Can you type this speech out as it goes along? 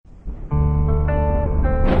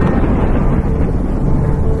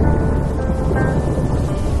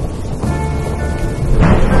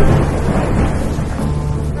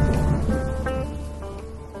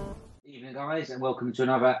guys, and welcome to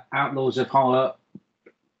another Outlaws of Horror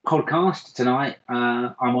podcast. Tonight,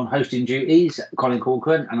 I'm on hosting duties, Colin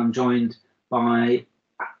and I'm joined by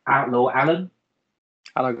Outlaw Alan.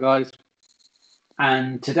 Hello, guys.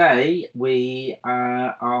 And today we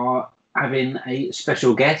are having a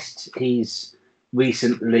special guest. He's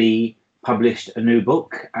recently published a new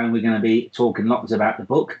book, and we're going to be talking lots about the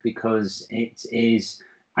book because it is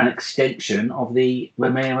an extension of the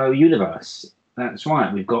Romero universe. That's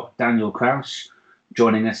right. We've got Daniel Kraus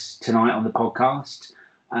joining us tonight on the podcast.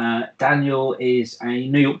 Daniel is a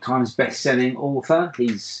New York Times best-selling author.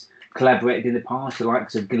 He's collaborated in the past with the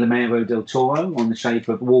likes of Guillermo del Toro on The Shape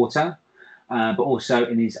of Water, but also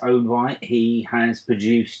in his own right, he has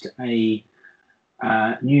produced a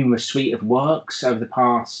numerous suite of works over the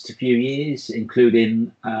past few years,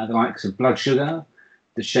 including the likes of Blood Sugar,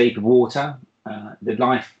 The Shape of Water,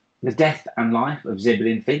 The Death and Life of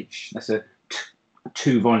Zebulon Finch. That's a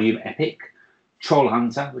 2-volume epic. Troll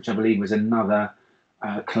Hunter, which I believe was another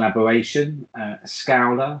collaboration.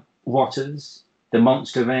 Scowler, Rotters, The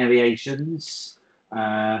Monster Variations.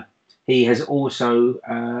 He has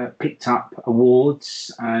also picked up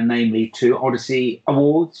awards, namely 2 Odyssey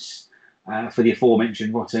Awards for the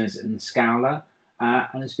aforementioned Rotters and Scowler,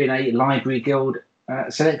 and has been a Library Guild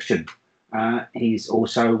selection. He's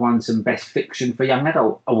also won some Best Fiction for Young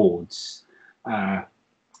Adult Awards.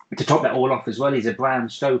 To top that all off as well, he's a Bram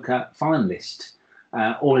Stoker finalist.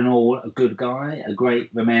 All in all, a good guy, a great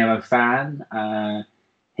Romero fan.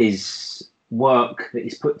 His work that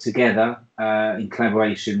he's put together in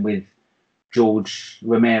collaboration with George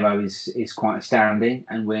Romero is quite astounding,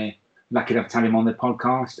 and we're lucky enough to have him on the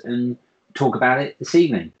podcast and talk about it this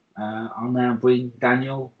evening. I'll now bring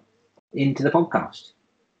Daniel into the podcast.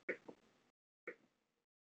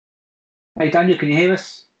 Hey, Daniel, can you hear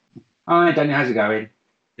us? Hi, Daniel, how's it going?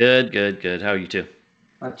 Good. How are you two?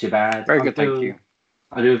 Not too bad. Very good, thank you.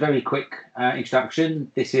 I'll do a very quick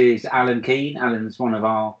introduction. This is Alan Keane. Alan's one of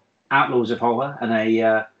our Outlaws of Horror and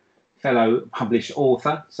a fellow published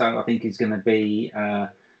author. So I think he's going to be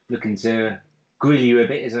looking to grill you a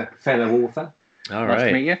bit as a fellow author. All Nice right.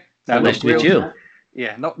 to meet you. Nice to meet you.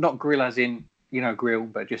 Yeah, not grill as in, grill,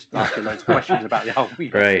 but just after loads of questions about the whole movie.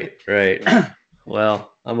 Right. Yeah.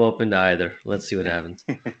 Well, I'm open to either. Let's see what happens.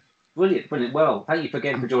 Brilliant. Well, thank you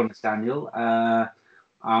again for joining us, Daniel.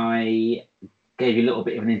 I gave you a little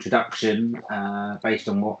bit of an introduction based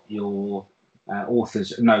on what your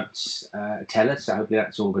author's notes tell us. So hopefully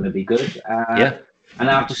that's all going to be good. Yeah. And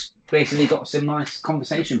I've just basically got some nice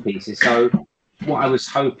conversation pieces. So what I was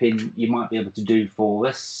hoping you might be able to do for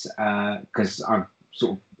us, because I've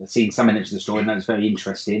sort of seen some minutes of the story and that's very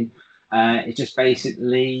interesting, is just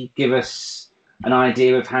basically give us an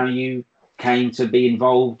idea of how you came to be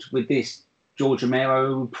involved with this George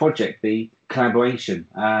Romero project, the collaboration,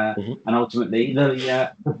 and ultimately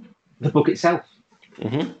the book itself.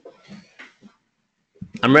 Mm-hmm.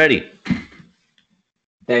 I'm ready.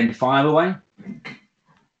 Then fire away.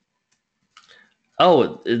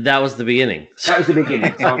 Oh, that was the beginning. That was the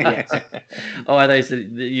beginning. So, yes. Oh, I thought you said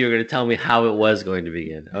you were going to tell me how it was going to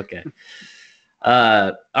begin. Okay.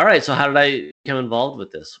 All right. So how did I become involved with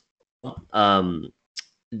this?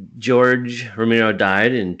 George Romero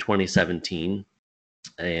died in 2017,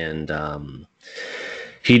 and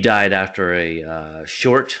he died after a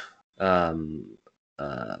short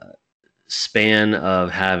span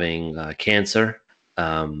of having cancer,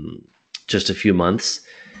 just a few months.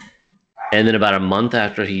 And then about a month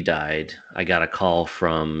after he died, I got a call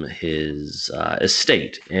from his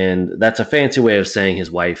estate, and that's a fancy way of saying his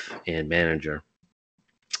wife and manager.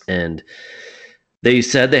 And they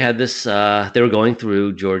said they had this, they were going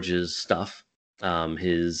through George's stuff,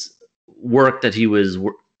 his work that he was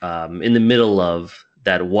in the middle of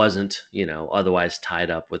that wasn't, otherwise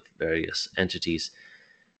tied up with various entities.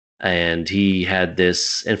 And he had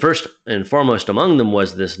this, and first and foremost among them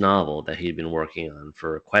was this novel that he'd been working on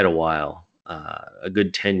for quite a while, a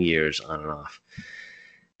good 10 years on and off.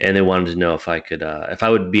 And they wanted to know if I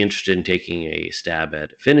would be interested in taking a stab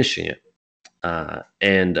at finishing it. I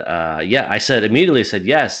immediately said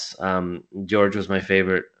yes. George was my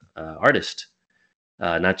favorite artist,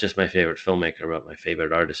 not just my favorite filmmaker, but my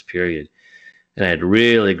favorite artist, period. And I had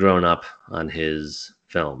really grown up on his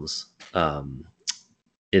films,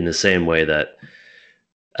 in the same way that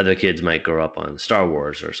other kids might grow up on Star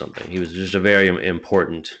Wars or something. He was just a very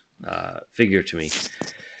important figure to me.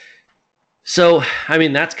 So, I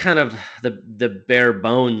mean, that's kind of the bare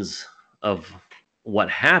bones of what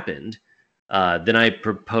happened. Then I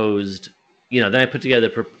proposed, then I put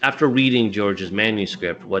together, after reading George's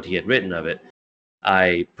manuscript, what he had written of it,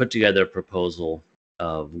 I put together a proposal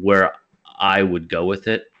of where I would go with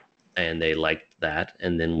it. and they liked that.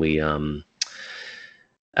 And then we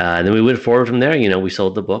went forward from there. We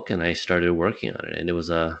sold the book, and I started working on it, and it was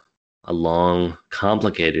a long,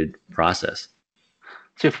 complicated process.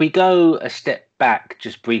 So if we go a step back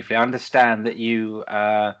just briefly, I understand that you,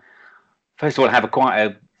 first of all, have quite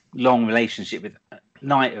a long relationship with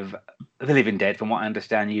Night of the Living Dead. From what I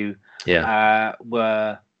understand, you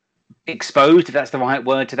were exposed, if that's the right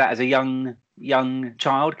word, to that as a young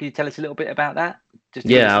child. Can you tell us a little bit about that?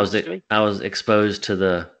 I was exposed to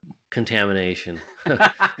the contamination.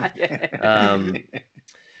 Not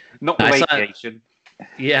the radiation.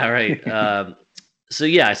 Yeah, right. I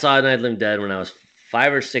saw Night of the Living Dead when I was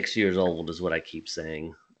 5 or 6 years old, is what I keep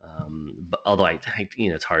saying. But although I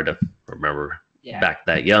it's hard to remember back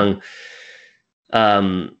that young.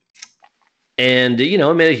 And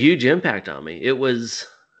it made a huge impact on me.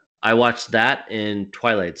 I watched that and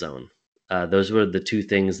Twilight Zone. Those were the two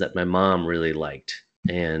things that my mom really liked.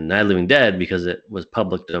 And Night of the Living Dead, because it was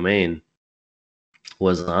public domain,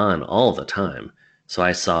 was on all the time. So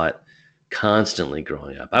I saw it constantly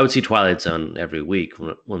growing up. I would see Twilight Zone every week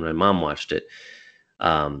when my mom watched it.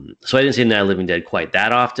 So I didn't see Night of the Living Dead quite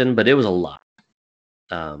that often, but it was a lot.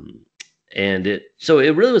 And it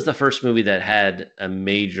really was the first movie that had a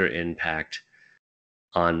major impact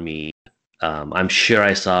on me. I'm sure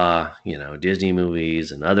I saw, Disney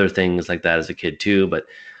movies and other things like that as a kid too, but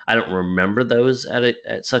I don't remember those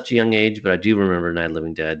at such a young age, but I do remember Night of the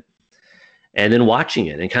Living Dead. And then watching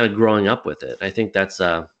it and kind of growing up with it. I think that's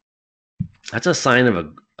a sign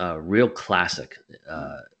of a real classic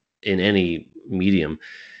in any medium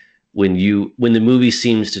when the movie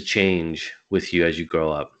seems to change with you as you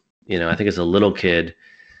grow up. I think as a little kid,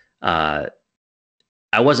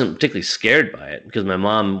 I wasn't particularly scared by it because my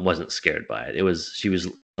mom wasn't scared by it. She was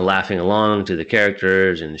laughing along to the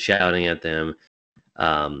characters and shouting at them.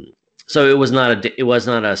 So it was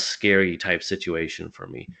not a scary type situation for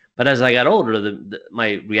me. But as I got older,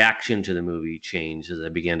 my reaction to the movie changed as I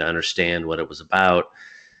began to understand what it was about.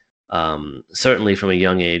 Certainly from a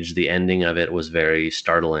young age, the ending of it was very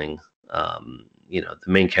startling. The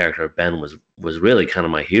main character of Ben was really kind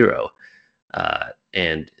of my hero.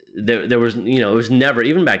 And there was, it was never,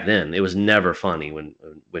 even back then, it was never funny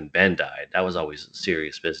when Ben died. That was always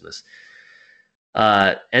serious business.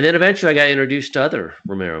 And then eventually I got introduced to other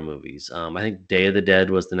Romero movies. I think Day of the Dead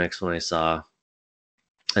was the next one I saw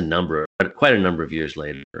quite a number of years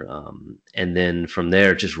later. And then from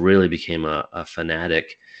there, just really became a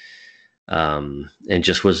fanatic, and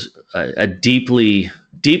just was a deeply,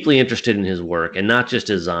 deeply interested in his work, and not just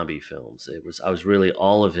his zombie films. I was really,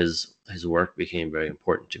 all of his work became very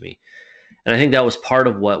important to me. And I think that was part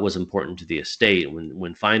of what was important to the estate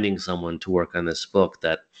when finding someone to work on this book,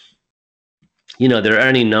 that, there are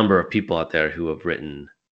any number of people out there who have written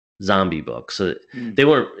zombie books. So they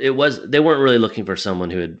weren't really looking for someone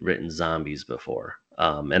who had written zombies before.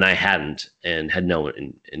 And I hadn't, and had no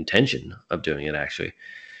intention of doing it, actually.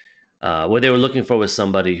 What they were looking for was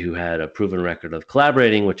somebody who had a proven record of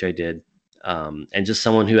collaborating, which I did, and just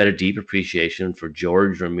someone who had a deep appreciation for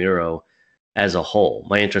George Romero as a whole.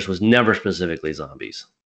 My interest was never specifically zombies.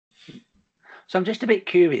 So I'm just a bit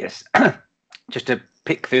curious, just to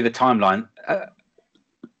pick through the timeline,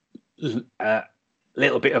 a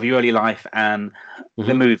little bit of your early life and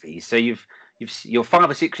the movies. So you're 5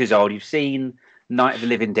 or 6 years old. You've seen Night of the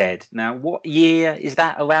Living Dead. Now, what year is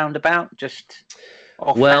that around about?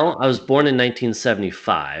 I was born in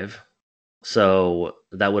 1975, so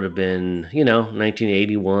that would have been,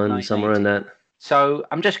 1981, somewhere in that. So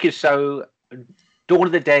I'm just curious. So Dawn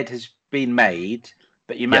of the Dead has been made,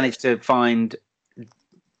 but you managed to find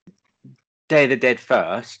Day of the Dead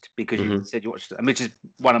first because you said you watched, which is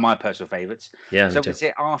one of my personal favourites. Yeah. So was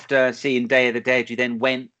it after seeing Day of the Dead you then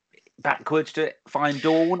went backwards to find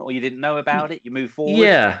Dawn, or you didn't know about it? You moved forward?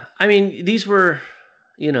 Yeah, I mean, these were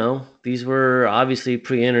obviously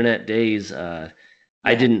pre-internet days. I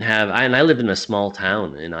didn't have, and I lived in a small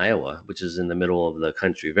town in Iowa, which is in the middle of the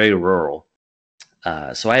country, very rural.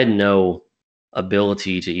 So I had no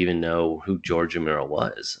ability to even know who George Romero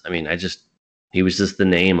was. I mean, he was just the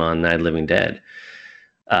name on Night of the Living Dead.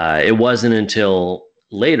 It wasn't until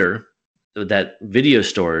later that video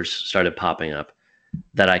stores started popping up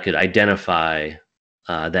that I could identify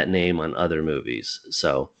that name on other movies.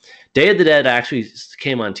 So Day of the Dead actually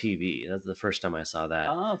came on TV. That's the first time I saw that.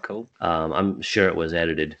 Oh, cool. I'm sure it was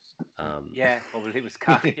edited. Probably it was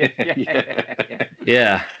cut.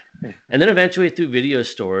 Yeah. And then eventually through video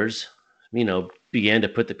stores, began to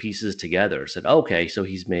put the pieces together. Said, okay, so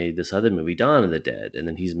he's made this other movie, Dawn of the Dead, and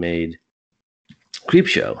then he's made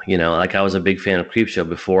Creepshow. Like I was a big fan of Creepshow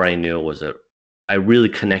before I knew it was I really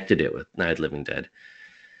connected it with Night of the Living Dead.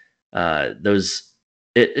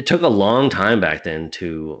 It took a long time back then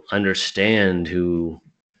to understand who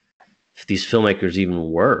these filmmakers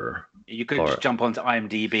even were. You couldn't just jump onto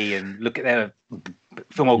IMDb and look at their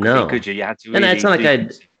filmography, No. could you? You had to And really it's not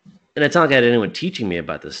like I had anyone teaching me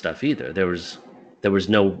about this stuff either. There was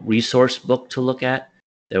no resource book to look at.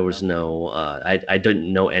 There was no I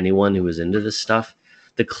didn't know anyone who was into this stuff.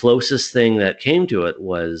 The closest thing that came to it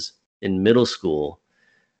was in middle school.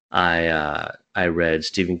 I read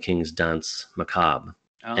Stephen King's Danse Macabre,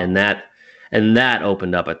 and that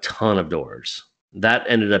opened up a ton of doors. That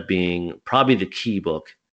ended up being probably the key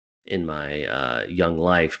book in my young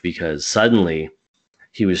life, because suddenly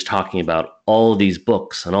he was talking about all these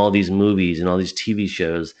books and all these movies and all these TV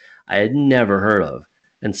shows I had never heard of.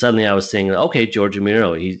 And suddenly I was saying, okay, George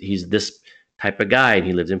Romero, he's this type of guy, and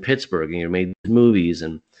he lived in Pittsburgh, and he made movies.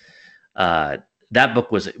 And that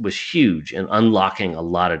book was huge and unlocking a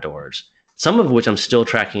lot of doors, some of which I'm still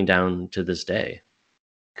tracking down to this day.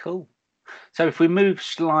 Cool. So if we move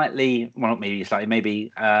slightly, well, not maybe slightly,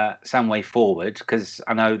 maybe some way forward, because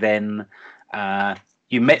I know then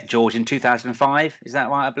you met George in 2005. Is that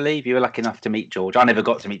right? I believe you were lucky enough to meet George. I never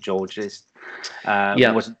got to meet George. It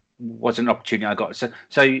wasn't an opportunity I got.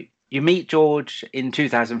 So you meet George in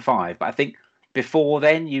 2005, but I think before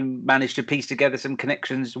then you managed to piece together some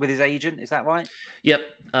connections with his agent. Is that right? Yep.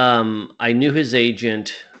 I knew his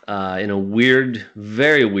agent in a weird,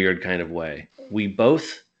 very weird kind of way. We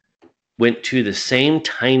both went to the same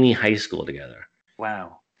tiny high school together.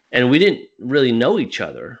 Wow. And we didn't really know each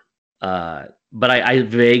other. But I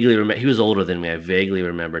vaguely remember, he was older than me. I vaguely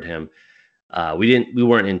remembered him. We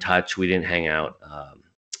weren't in touch. We didn't hang out.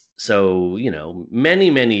 So,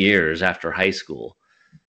 many, many years after high school,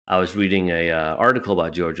 I was reading a article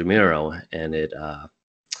about George Romero, and it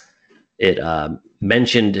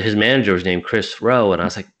mentioned his manager was named Chris Rowe. And I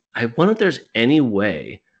was like, I wonder if there's any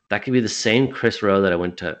way that could be the same Chris Rowe that I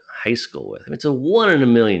went to high school with. I mean, it's a 1 in a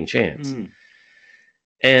million chance.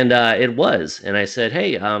 And it was. And I said,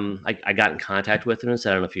 hey, I got in contact with him and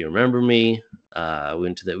said, I don't know if you remember me.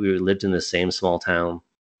 We lived in the same small town.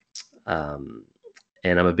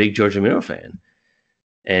 And I'm a big George Romero fan.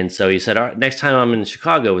 And so he said, all right, next time I'm in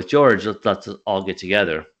Chicago with George, let's all get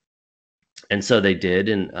together. And so they did.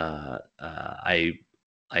 And I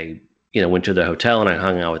went to the hotel and I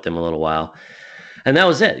hung out with them a little while. And that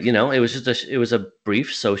was it. It was a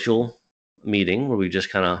brief social meeting where we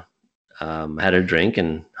just kind of had a drink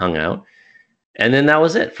and hung out. And then that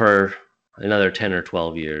was it for another 10 or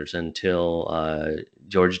 12 years until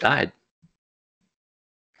George died.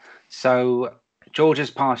 So George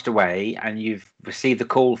has passed away, and you've received the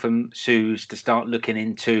call from Suze to start looking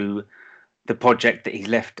into the project that he's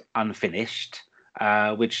left unfinished,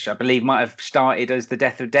 which I believe might have started as The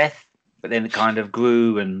Death of Death, but then it kind of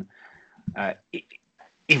grew and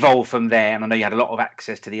evolved from there. And I know you had a lot of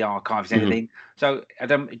access to the archives and everything. So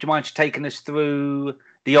do you mind just taking us through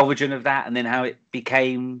the origin of that and then how it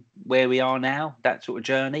became where we are now, that sort of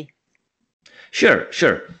journey? Sure.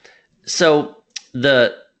 So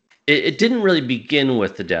it didn't really begin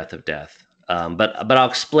with The Death of Death, but I'll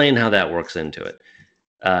explain how that works into it.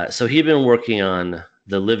 So he'd been working on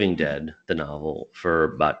The Living Dead, the novel, for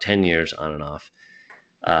about 10 years on and off.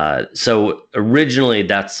 So originally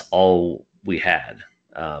that's all we had.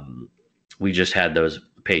 We just had those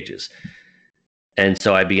pages. And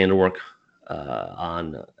so I began to work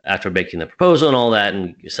after making the proposal and all that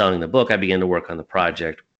and selling the book, I began to work on the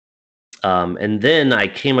project. And then I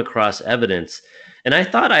came across evidence, and I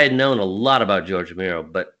thought I had known a lot about George Romero,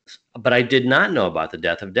 but I did not know about The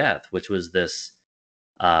Death of Death, which was this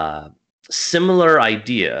similar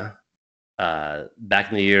idea back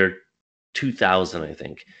in the year 2000, I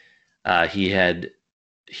think. He had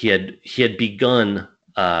begun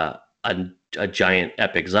a giant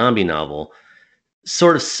epic zombie novel,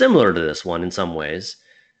 sort of similar to this one in some ways,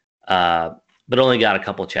 but only got a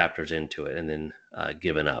couple chapters into it and then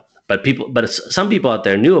given up. But some people out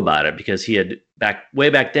there knew about it because he had way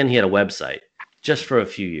back then he had a website just for a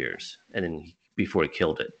few years, and then before he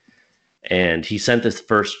killed it, and he sent this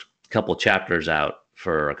first couple chapters out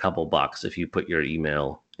for a couple bucks if you put your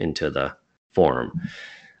email into the forum.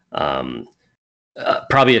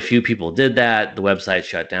 Probably a few people did that. The website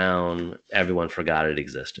shut down. Everyone forgot it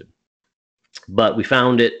existed. But we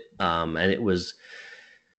found it, and it was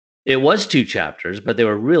 2 chapters, but they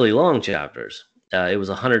were really long chapters. It was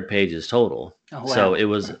 100 pages total. Oh, wow. So it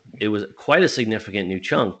was quite a significant new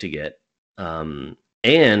chunk to get. And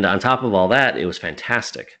on top of all that, it was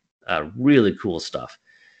fantastic. Really cool stuff.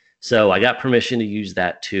 So I got permission to use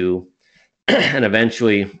that too. And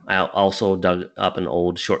eventually I also dug up an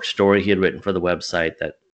old short story he had written for the website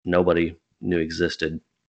that nobody knew existed.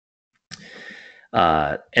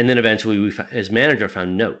 And then eventually his manager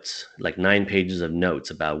found notes, like 9 pages of notes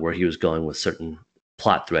about where he was going with certain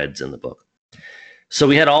plot threads in the book. So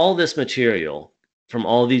we had all this material from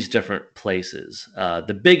all these different places,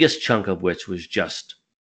 the biggest chunk of which was just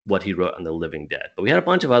what he wrote on The Living Dead. But we had a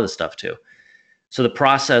bunch of other stuff too. So the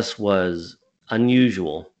process was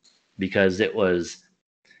unusual because it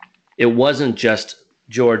wasn't just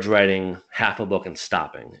George writing half a book and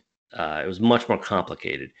stopping. It was much more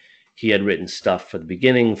complicated. He had written stuff for the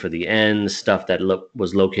beginning, for the end, stuff that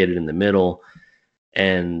was located in the middle.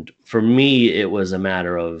 And for me, it was a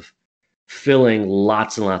matter of filling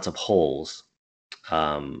lots and lots of holes,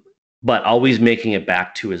 but always making it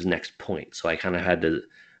back to his next point. So I kind of had to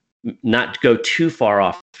not go too far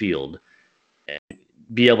off field and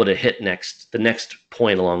be able to hit the next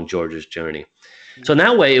point along George's journey. So in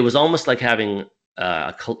that way, it was almost like having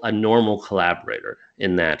a normal collaborator,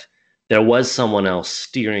 in that there was someone else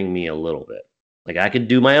steering me a little bit. Like I could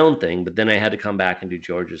do my own thing, but then I had to come back and do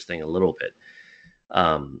George's thing a little bit.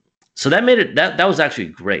 So that made it that was actually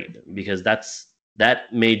great, because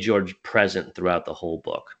that made George present throughout the whole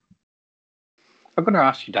book. I'm going to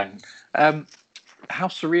ask you, Dan, how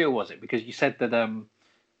surreal was it? Because you said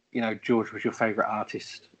that George was your favorite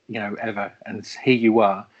artist ever, and here you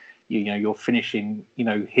are, you're finishing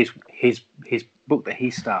his book that he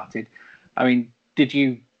started. I mean, did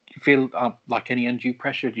you feel like any undue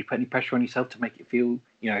pressure? Did you put any pressure on yourself to make it feel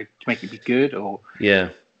to make it be good? Or yeah,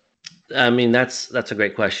 I mean, that's a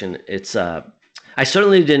great question. It's I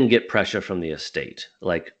certainly didn't get pressure from the estate.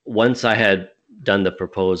 Like once I had done the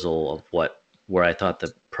proposal of where I thought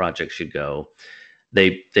the project should go,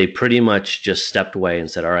 they pretty much just stepped away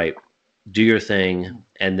and said, "All right, do your thing."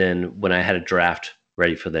 And then when I had a draft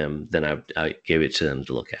ready for them, then I gave it to them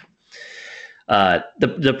to look at.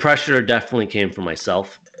 The pressure definitely came from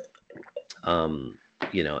myself. Night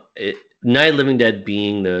of the Living Dead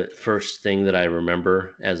being the first thing that I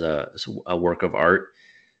remember as a work of art,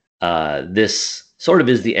 this sort of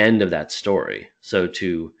is the end of that story. So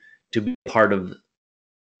to be part of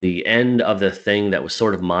the end of the thing that was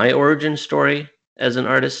sort of my origin story as an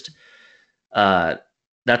artist,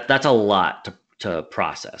 that's a lot to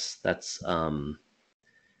process. It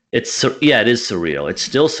is surreal. It's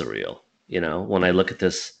still surreal. When I look at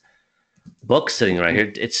this book sitting right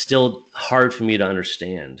here, it's still hard for me to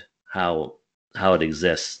understand how it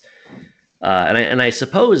exists, and I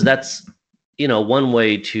suppose that's one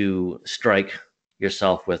way to strike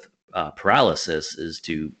yourself with paralysis is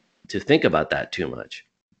to think about that too much.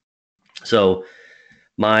 So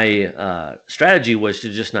my strategy was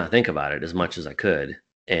to just not think about it as much as I could,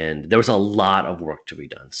 and there was a lot of work to be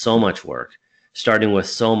done, so much work, starting with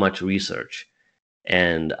so much research,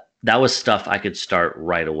 and that was stuff I could start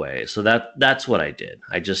right away. So that's what I did.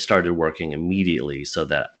 I just started working immediately so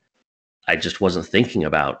that I just wasn't thinking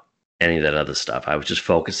about any of that other stuff. I was just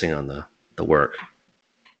focusing on the work.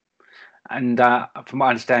 And from what I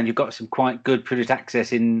understand, you've got some quite good privileged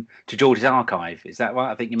access to George's archive. Is that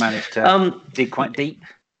right? I think you managed to dig quite deep.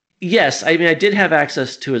 Yes, I mean I did have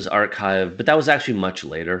access to his archive, but that was actually much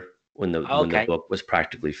later when the book was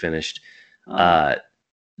practically finished.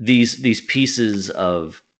 These pieces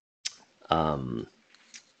of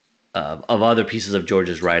other pieces of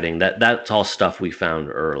George's writing, that's all stuff we found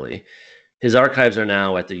early. His archives are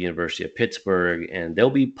now at the University of Pittsburgh, and they'll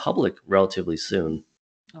be public relatively soon.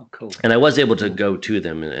 Oh, cool. And I was able to go to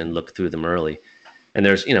them and look through them early. And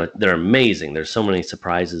they're amazing. There's so many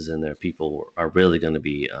surprises in there people are really going to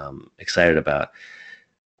be excited about.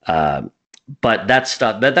 But that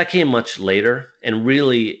stuff, that came much later. And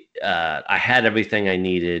really, I had everything I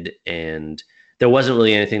needed, and there wasn't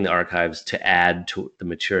really anything in the archives to add to the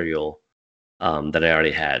material that I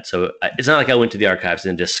already had. So it's not like I went to the archives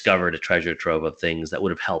and discovered a treasure trove of things that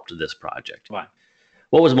would have helped this project. Right.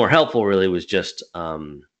 What was more helpful really was just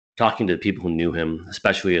talking to people who knew him,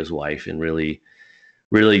 especially his wife, and really,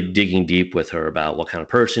 really digging deep with her about what kind of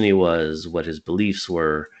person he was, what his beliefs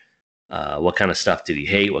were, what kind of stuff did he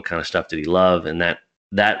hate, what kind of stuff did he love, and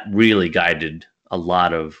that really guided a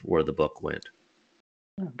lot of where the book went.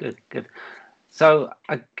 Oh, good. So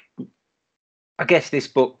I guess this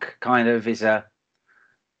book kind of is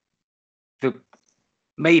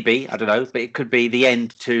maybe, I don't know, but it could be the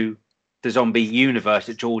end to the zombie universe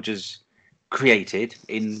that George has created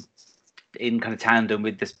in kind of tandem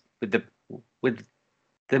with the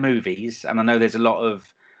movies. And I know there's a lot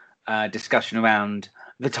of discussion around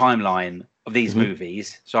the timeline of these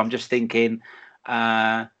movies. So I'm just thinking,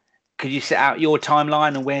 could you set out your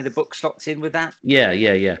timeline and where the book slots in with that?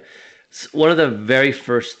 Yeah. So one of the very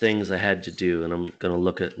first things I had to do, and I'm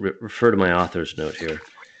going to refer to my author's note here.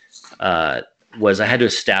 was I had to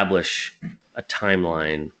establish a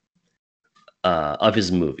timeline of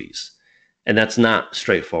his movies, and that's not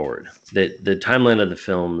straightforward. The timeline of the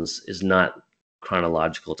films is not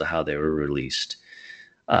chronological to how they were released.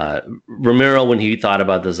 Romero, when he thought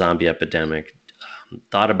about the zombie epidemic,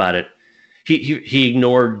 thought about it. He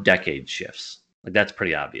ignored decade shifts. Like, that's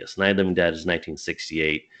pretty obvious. Night of the Living Dead is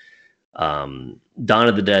 1968. Dawn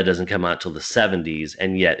of the Dead doesn't come out till the 70s,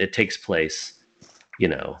 and yet it takes place,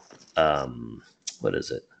 what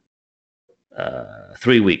is it?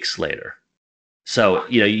 3 weeks later. So,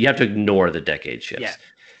 you have to ignore the decade shifts. Yeah.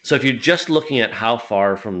 So if you're just looking at how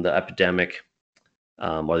far from the epidemic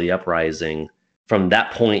or the uprising, from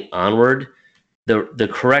that point onward, the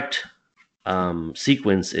correct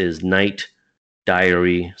sequence is night,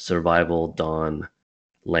 diary, survival, dawn,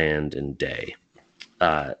 land, and day.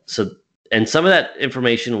 And some of that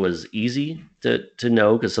information was easy to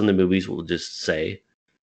know, because some of the movies will just say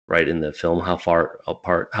right in the film how far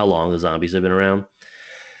apart, how long the zombies have been around.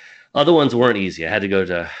 Other ones weren't easy. I had to go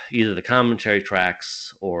to either the commentary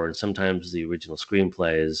tracks or sometimes the original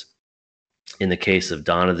screenplays. In the case of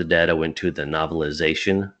Dawn of the Dead, I went to the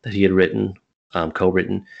novelization that he had written,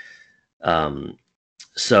 co-written.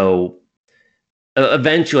 So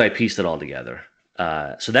eventually I pieced it all together.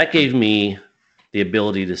 So that gave me the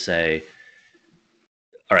ability to say,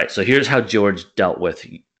 all right, so here's how George dealt with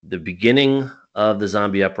the beginning of the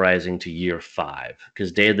zombie uprising to year 5,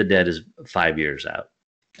 because Day of the Dead is 5 years out.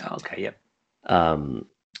 Okay, yep. And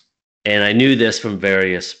I knew this from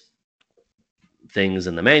various things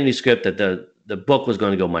in the manuscript, that the book was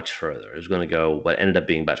going to go much further. It was going to go what ended up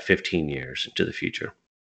being about 15 years into the future.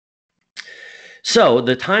 So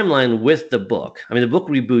the timeline with the book, the book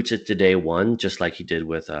reboots it to day 1, just like he did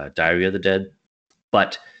with Diary of the Dead.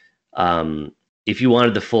 But if you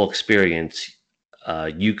wanted the full experience,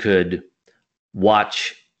 you could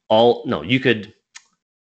you could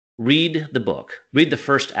read the book, read the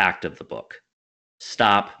first act of the book,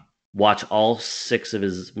 stop, watch all 6 of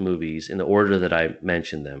his movies in the order that I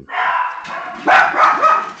mentioned them. I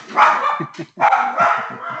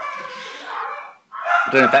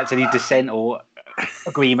don't know if that's any dissent or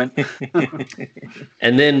agreement.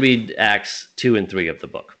 And then read acts 2 and 3 of the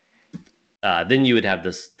book. Then you would have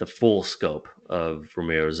the full scope of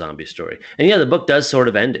Romero's zombie story. And yeah, the book does sort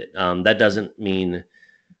of end it. That doesn't mean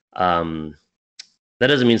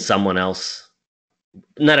someone else,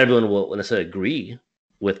 not everyone will necessarily agree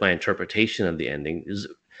with my interpretation of the ending.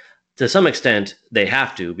 To some extent, they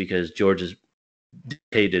have to, because George has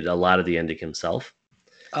dictated a lot of the ending himself.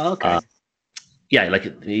 Oh, okay. Yeah, like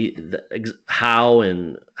how,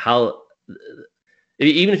 even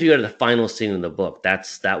if you go to the final scene in the book,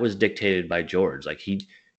 that was dictated by George. Like he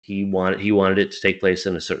wanted it to take place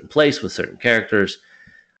in a certain place with certain characters.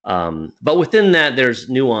 But within that, there's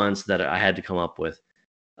nuance that I had to come up with.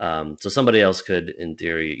 So somebody else could, in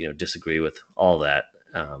theory, disagree with all that,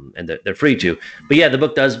 and they're free to. But yeah, the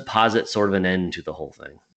book does posit sort of an end to the whole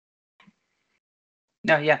thing.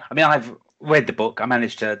 No, yeah. I've read the book. I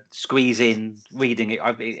managed to squeeze in reading it.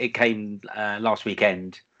 It came last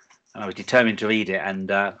weekend, and I was determined to read it. And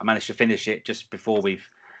I managed to finish it just before we've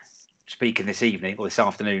speaking this evening or this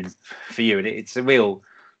afternoon for you. And it's a real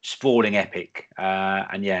sprawling epic.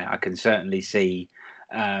 And yeah, I can certainly see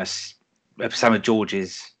some of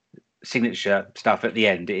George's signature stuff at the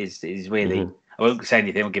end. It is really. Mm-hmm. I won't say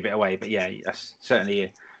anything. I'll give it away. But yeah, I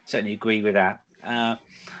certainly agree with that. I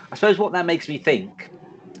suppose what that makes me think,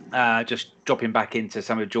 just dropping back into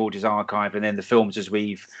some of George's archive and then the films as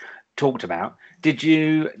we've talked about, did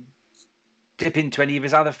you dip into any of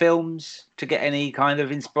his other films to get any kind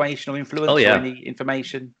of inspiration or influence or any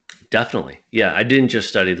information? Definitely. Yeah, I didn't just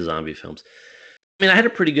study the zombie films. I had a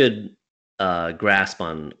pretty good grasp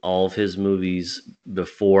on all of his movies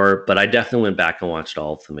before, but I definitely went back and watched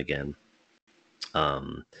all of them again.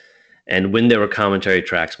 And when there were commentary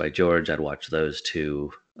tracks by George, I'd watch those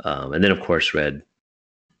too. And then, of course, read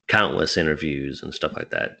countless interviews and stuff like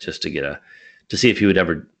that, just to see if he would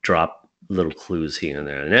ever drop little clues here and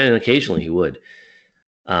there. And occasionally he would.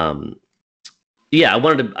 I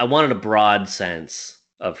wanted a broad sense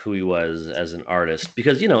of who he was as an artist,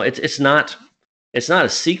 because it's not a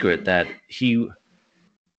secret that he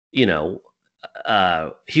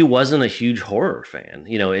wasn't a huge horror fan,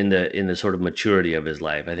 in the sort of maturity of his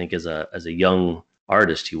life. I think as a young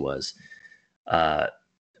artist he was,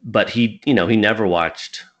 but he never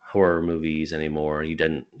watched horror movies anymore. He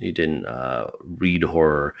didn't read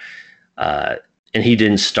horror, and he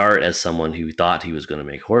didn't start as someone who thought he was going to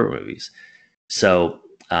make horror movies. So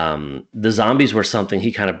the zombies were something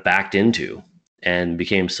he kind of backed into and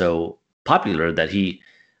became so popular that he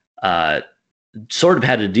sort of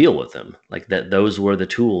had to deal with them, like that. Those were the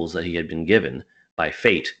tools that he had been given by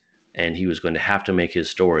fate, and he was going to have to make his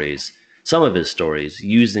stories, some of his stories,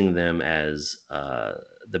 using them as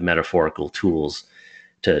the metaphorical tools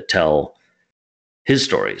to tell his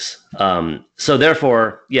stories. So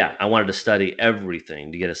therefore, yeah, I wanted to study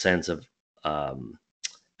everything to get a sense of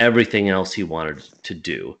everything else he wanted to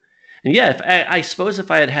do. And yeah, I suppose if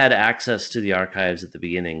I had had access to the archives at the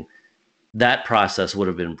beginning, that process would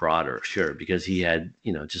have been broader, sure, because he had,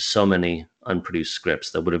 just so many unproduced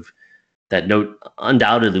scripts that note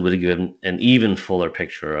undoubtedly would have given an even fuller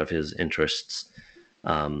picture of his interests.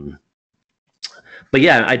 But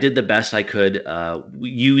yeah, I did the best I could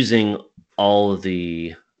using all of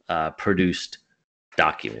the produced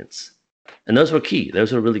documents. And those were key.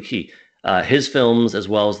 Those were really key. His films, as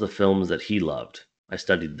well as the films that he loved. I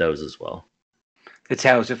studied those as well. The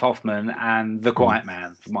Tales of Hoffman and The Quiet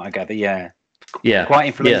Man, from what I gather, yeah. Yeah. Quite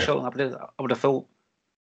influential, Yeah. I would have thought.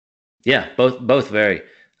 Yeah, both very.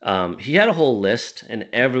 He had a whole list, and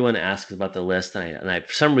everyone asks about the list, and I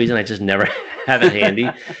for some reason I just never have it handy.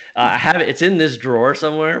 I have it; it's in this drawer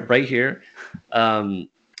somewhere, right here.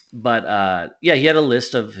 But yeah, he had a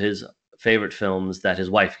list of his favorite films that his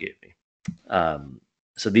wife gave me.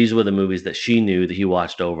 So these were the movies that she knew that he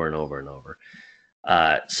watched over and over and over.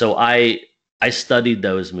 So I studied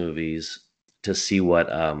those movies to see what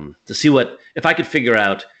if I could figure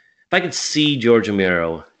out, if I could see George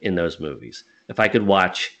Romero in those movies, if I could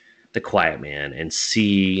watch The Quiet Man and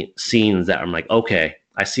see scenes that I'm like, okay,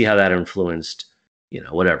 I see how that influenced,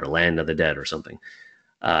 whatever, Land of the Dead or something.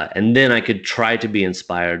 And then I could try to be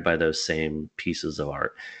inspired by those same pieces of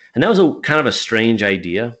art. And that was kind of a strange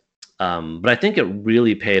idea, but I think it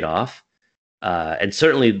really paid off. And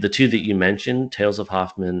certainly the two that you mentioned, Tales of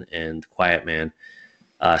Hoffman and Quiet Man,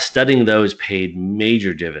 studying those paid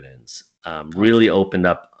major dividends. Really opened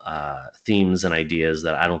up themes and ideas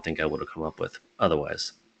that I don't think I would have come up with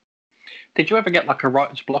otherwise. Did you ever get like a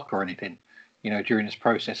writer's block or anything, during this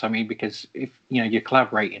process? I mean, because if you're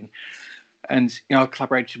collaborating, and I've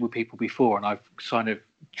collaborated with people before, and I've kind of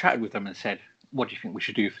chatted with them and said, "What do you think we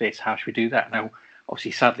should do for this? How should we do that?" Now,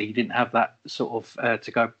 obviously, sadly, you didn't have that sort of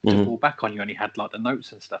to fall back on. You only had like the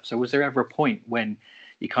notes and stuff. So, was there ever a point when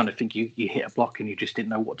you kind of think you hit a block and you just didn't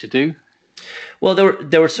know what to do? Well,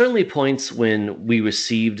 there were certainly points when we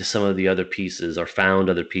received some of the other pieces or found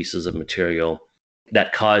other pieces of material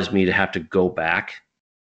that caused me to have to go back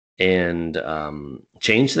and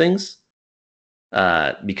change things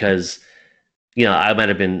because I might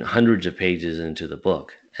have been hundreds of pages into the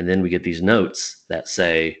book, and then we get these notes that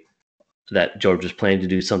say that George was planning to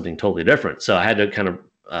do something totally different. So I had to kind of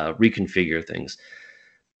reconfigure things.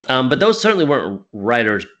 But those certainly weren't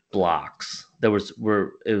writer's blocks. It was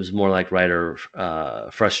more like writer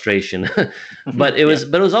frustration, but it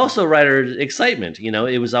was also writer excitement.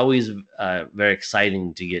 It was always very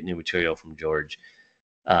exciting to get new material from George.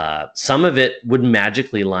 Some of it would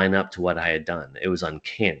magically line up to what I had done. It was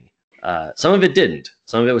uncanny. Some of it didn't.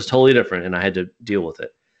 Some of it was totally different, and I had to deal with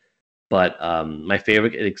it. But my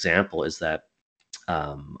favorite example is that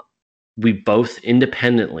we both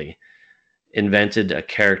independently invented a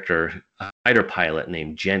character, a fighter pilot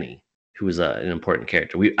named Jenny, who was an important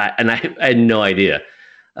character. I had no idea.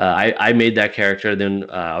 I made that character, then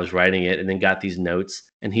I was writing it, and then got these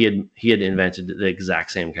notes, and he had invented the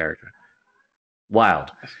exact same character.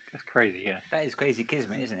 Wild. That's crazy, yeah. That is crazy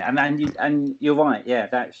kismet, isn't it? And you're right,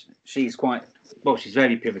 yeah. She's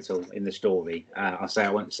very pivotal in the story. I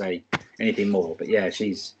won't say anything more, but yeah,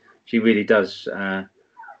 she really does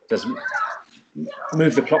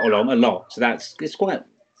move the plot along a lot. So it's quite,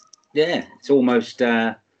 yeah. It's almost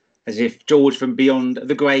as if George from beyond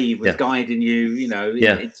the grave was guiding you,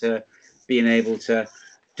 into being able to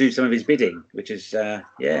do some of his bidding, which is a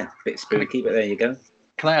bit spooky. But there you go.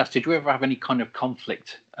 Can I ask, did you ever have any kind of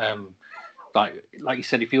conflict? Like you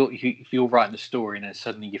said, if you're writing the story and then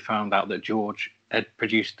suddenly you found out that George had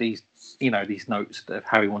produced these, these notes of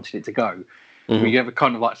how he wanted it to go, were you ever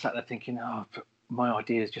kind of like sat there thinking, oh, but my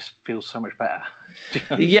ideas just feel so much better?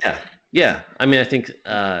 Yeah. I mean, I think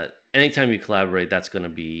anytime you collaborate, that's going to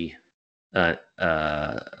be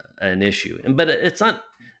an issue, but it's not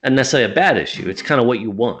necessarily a bad issue. It's kind of what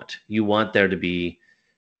you want. You want there to be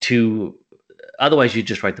two. Otherwise, you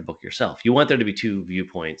just write the book yourself. You want there to be two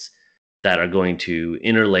viewpoints that are going to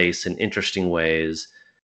interlace in interesting ways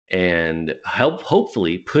and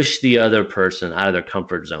hopefully push the other person out of their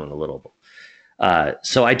comfort zone a little bit.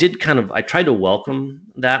 So I tried to welcome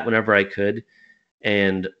that whenever I could.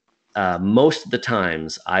 And most of the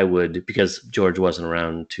times I would, because George wasn't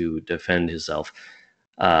around to defend himself,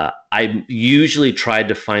 I usually tried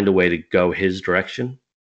to find a way to go his direction.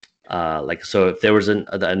 Like, so if there was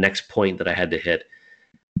a next point that I had to hit,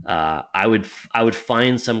 I would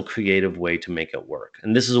find some creative way to make it work.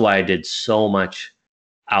 And this is why I did so much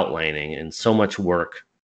outlining and so much work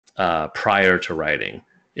prior to writing,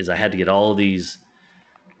 is I had to get all these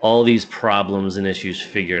problems and issues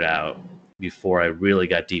figured out before I really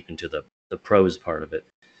got deep into the prose part of it.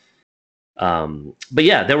 But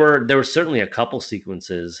yeah, there were certainly a couple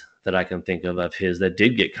sequences that I can think of his that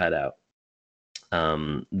did get cut out,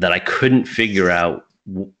 that I couldn't figure out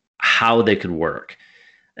how they could work.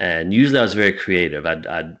 And usually I was very creative.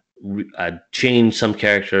 I'd change some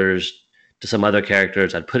characters to some other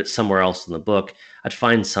characters. I'd put it somewhere else in the book. I'd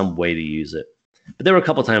find some way to use it. But there were a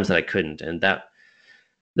couple times that I couldn't, and that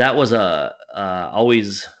was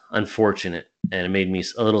always unfortunate, and it made me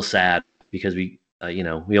a little sad because we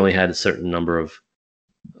only had a certain number of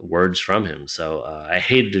words from him. So I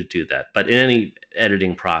hated to do that. But in any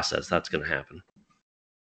editing process, that's going to happen.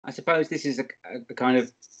 I suppose this is a kind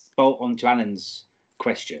of bolt on to Alan's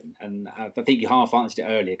question, and I think you half answered it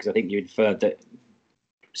earlier, because I think you inferred that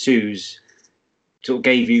Sue's sort of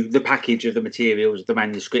gave you the package of the materials, the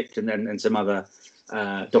manuscript, and some other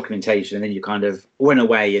documentation, and then you kind of went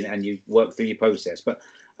away and you worked through your process. But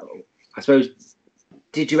I suppose,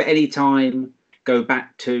 did you at any time go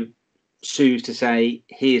back to Sue's to say,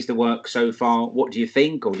 here's the work so far, what do you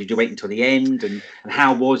think? Or did you wait until the end? And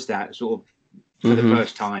how was that sort of for the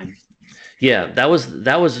first time? Yeah, that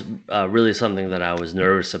was really something that I was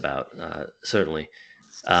nervous about, certainly.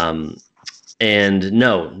 And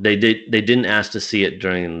no, they didn't ask to see it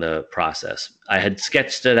during the process. I had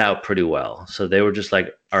sketched it out pretty well, so they were just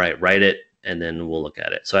like, all right, write it and then we'll look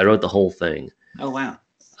at it. So I wrote the whole thing. Oh wow.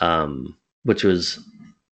 Which was,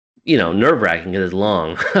 nerve-wracking because it's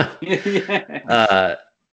long.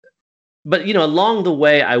 But along the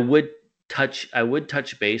way I would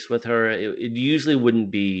touch base with her. It usually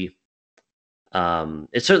wouldn't be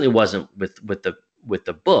it certainly wasn't with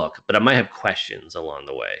the book, but I might have questions along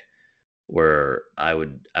the way where I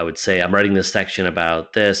would say, I'm writing this section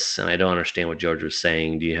about this and I don't understand what George was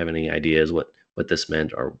saying. Do you have any ideas what this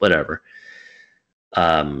meant or whatever?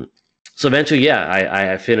 So eventually,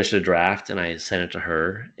 I finished a draft and I sent it to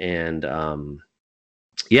her, and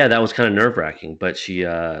that was kind of nerve-wracking, but she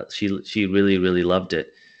really, really loved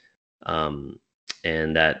it. And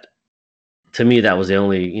that, to me, that was the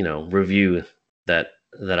only, review that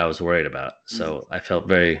I was worried about. So I felt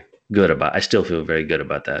very good I still feel very good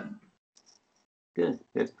about that. Good.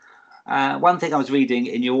 One thing I was reading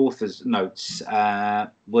in your author's notes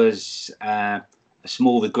was a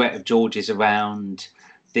small regret of George's around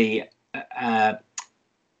the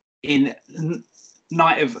in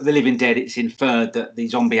Night of the Living Dead. It's inferred that the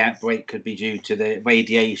zombie outbreak could be due to the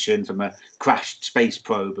radiation from a crashed space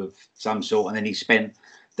probe of some sort, and then he spent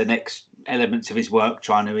the next elements of his work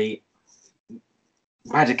trying to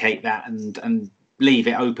eradicate that and leave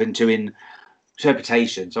it open to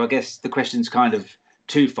interpretation. So I guess the question's kind of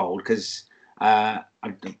twofold, because were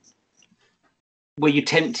you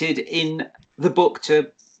tempted in the book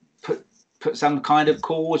to put some kind of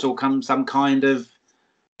cause or some kind of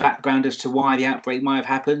background as to why the outbreak might have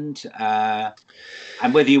happened,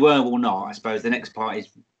 and whether you were or not? I suppose the next part is,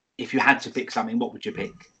 if you had to pick something, what would you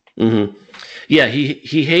pick? Mm-hmm. Yeah,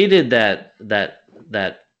 he hated that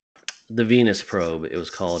the Venus probe, it was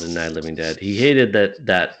called in Night of the Living Dead. He hated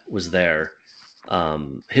that was there.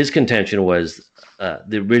 His contention was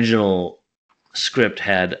the original script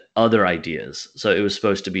had other ideas, so it was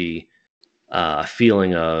supposed to be a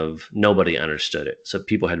feeling of nobody understood it. So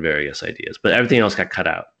people had various ideas, but everything else got cut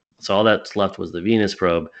out. So all that's left was the Venus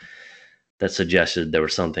probe that suggested there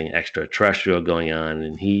was something extraterrestrial going on,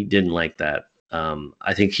 and he didn't like that.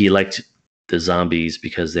 I think he liked the zombies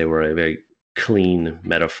because they were a very clean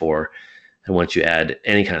metaphor, and once you add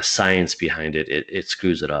any kind of science behind it, it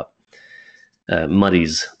screws it up,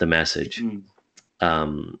 muddies the message.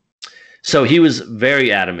 So he was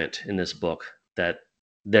very adamant in this book that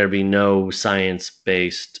there be no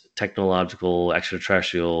science-based, technological,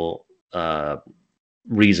 extraterrestrial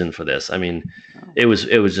reason for this. I mean, it was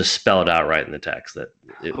just spelled out right in the text that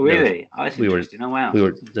really? That's interesting. Oh wow.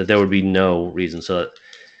 That there would be no reason. So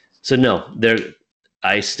no,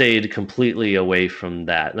 I stayed completely away from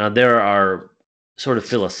that. Now there are sort of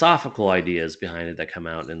philosophical ideas behind it that come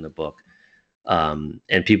out in the book, and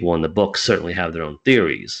people in the book certainly have their own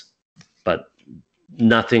theories, but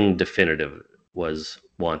nothing definitive was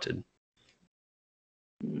wanted.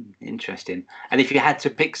 Interesting. And if you had to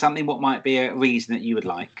pick something, what might be a reason that you would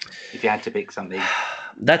like? If you had to pick something,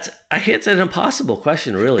 I can't say an impossible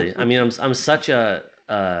question, really. I mean, I'm such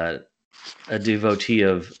a devotee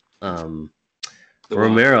of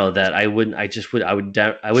Romero that I wouldn't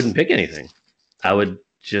pick anything. I would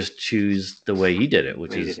just choose the way he did it,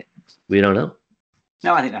 which is we don't know.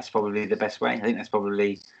 No, I think that's probably the best way. I think that's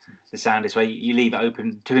probably the soundest way. You leave it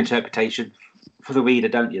open to interpretation for the reader,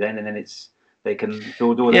 don't you? Then, and then they can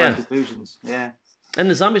draw their own conclusions. Yeah. And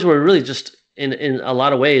the zombies were really just in a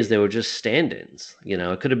lot of ways they were just stand-ins.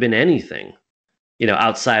 It could have been anything.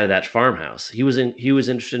 Outside of that farmhouse, he was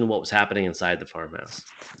interested in what was happening inside the farmhouse.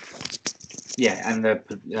 Yeah, and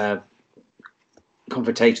the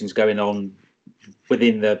confrontations going on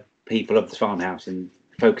within the people of the farmhouse and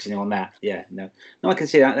focusing on that. Yeah, no, I can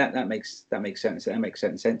see that. That makes sense. That makes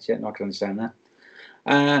certain sense. Yeah, no, I can understand that.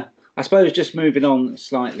 I suppose just moving on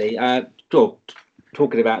slightly.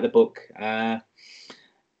 Talking about the book,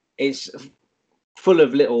 it's full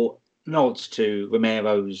of little nods to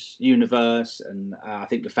Romero's universe, and I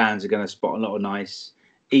think the fans are going to spot a lot of nice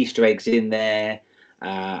Easter eggs in there,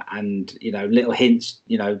 and little hints,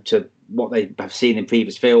 to what they have seen in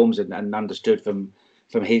previous films and understood from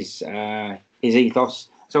his ethos.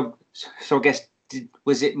 So I guess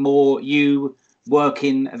was it more you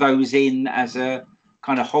working those in as a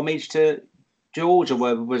kind of homage to George, or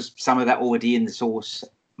was some of that already in the source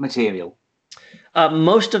material?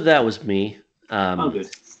 Most of that was me. Good.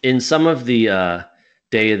 In some of the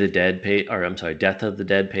Day of the Dead page, or I'm sorry, Death of the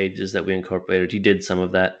Dead pages that we incorporated, he did some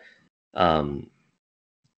of that.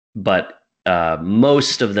 But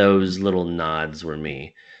most of those little nods were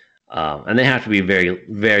me. And they have to be very,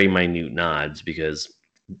 very minute nods because,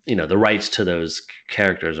 the rights to those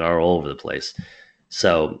characters are all over the place.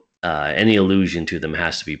 So any allusion to them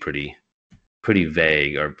has to be pretty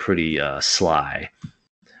vague or pretty sly.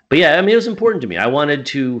 But yeah, I mean, it was important to me. I wanted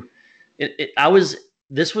to,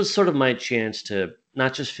 this was sort of my chance to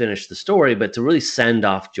not just finish the story, but to really send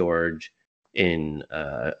off George in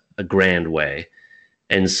a grand way.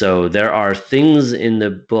 And so there are things in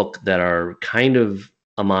the book that are kind of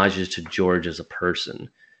homages to George as a person.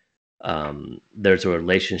 There's a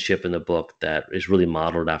relationship in the book that is really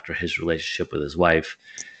modeled after his relationship with his wife.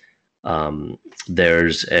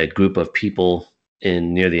 There's a group of people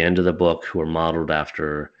near the end of the book who are modeled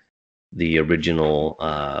after the original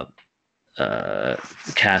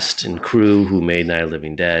cast and crew who made Night of the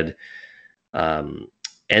Living Dead. And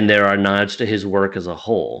there are nods to his work as a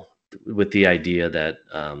whole, with the idea that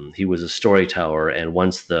he was a storyteller, and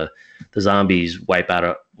once the zombies wipe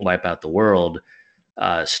out the world,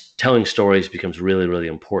 telling stories becomes really, really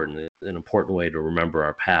important, an important way to remember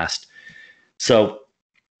our past. So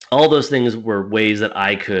all those things were ways that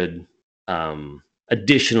I could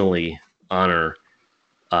additionally honor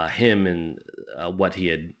him and what he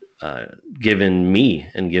had given me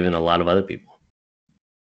and given a lot of other people.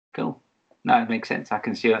 Cool. No, it makes sense. I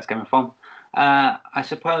can see where that's coming from. I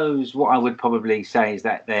suppose what I would probably say is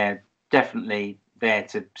that they're definitely there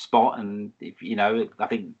to spot, and if I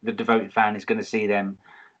think the devoted fan is going to see them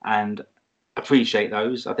and appreciate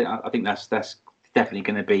those. I think that's definitely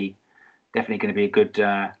going to be a good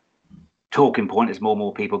talking point as more and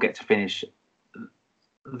more people get to finish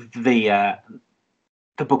the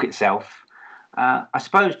book itself. I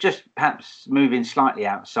suppose just perhaps moving slightly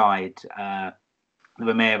outside the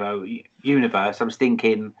Romero universe, I was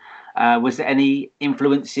thinking, was there any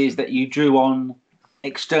influences that you drew on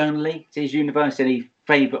externally to his universe? Any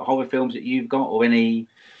favourite horror films that you've got, or any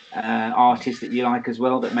artists that you like as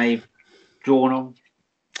well that may have drawn on?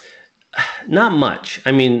 Not much.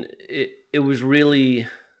 I mean, it was really,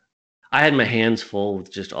 I had my hands full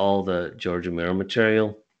with just all the George Romero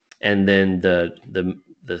material, and then the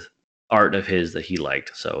art of his that he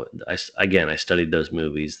liked. So I studied those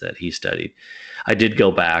movies that he studied. I did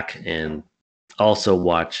go back and also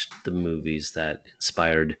watched the movies that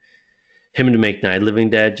inspired him to make Night of the Living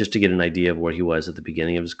Dead, just to get an idea of where he was at the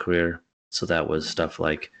beginning of his career. So that was stuff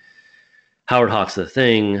like Howard Hawks' The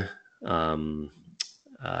Thing, Last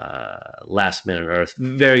Man on Earth,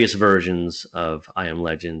 various versions of I Am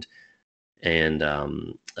Legend, and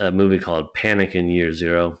a movie called Panic in Year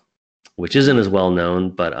Zero, which isn't as well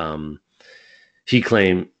known, but he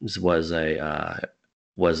claims was a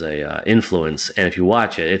influence. And if you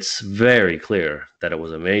watch it, it's very clear that it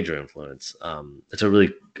was a major influence. It's a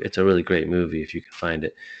really great movie if you can find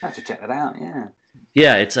it. I have to check that out.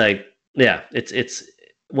 Yeah, it's like, yeah, it's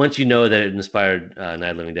once you know that it inspired Night of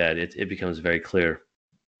the Living Dead, it becomes very clear.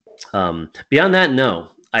 Beyond that,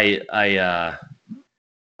 no, I'm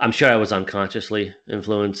sure I was unconsciously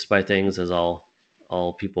influenced by things, as all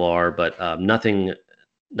people are, but nothing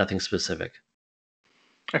specific.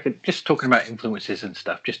 Okay, just talking about influences and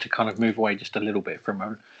stuff, just to kind of move away just a little bit for a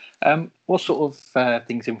moment. What sort of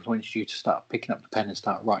things influenced you to start picking up the pen and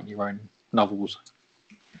start writing your own novels?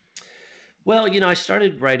 Well, I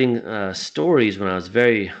started writing stories when I was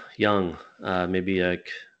very young, maybe like,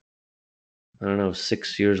 I don't know,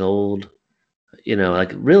 6 years old,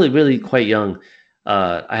 like really, really quite young.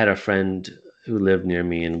 I had a friend who lived near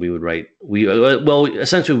me, and we would write,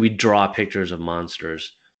 essentially we'd draw pictures of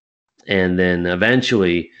monsters. And then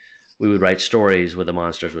eventually we would write stories where the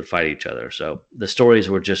monsters would fight each other. So the stories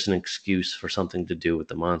were just an excuse for something to do with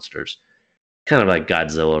the monsters, kind of like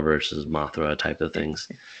Godzilla versus Mothra type of things.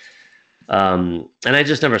 And I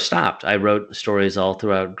just never stopped. I wrote stories all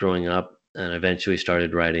throughout growing up, and eventually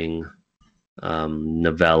started writing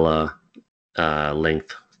novella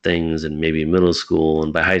length things, and maybe in middle school.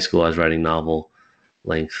 And by high school, I was writing novel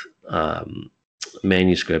length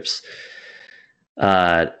manuscripts.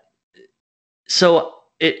 So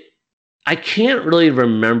I can't really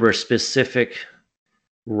remember specific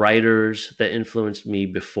writers that influenced me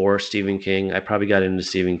before Stephen King. I probably got into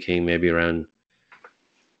Stephen King maybe around,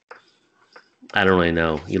 I don't really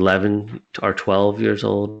know, 11 or 12 years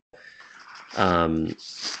old. Clive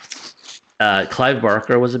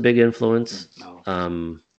Barker was a big influence.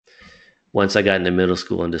 Once I got into middle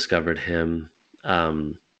school and discovered him.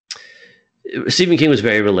 Stephen King was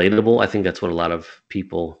very relatable. I think that's what a lot of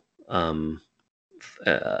people,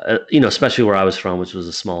 especially where I was from, which was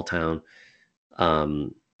a small town.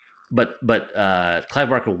 But Clive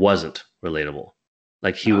Barker wasn't relatable.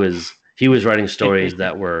 Like he was writing stories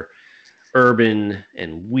that were urban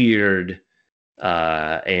and weird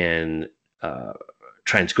and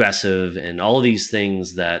transgressive and all these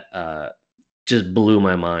things that just blew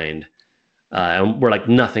my mind and were like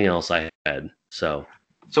nothing else I had. So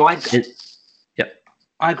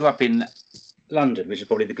I grew up in London, which is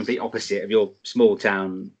probably the complete opposite of your small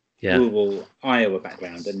town, rural Iowa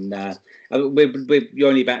background. And you're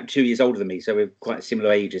only about 2 years older than me, so we're quite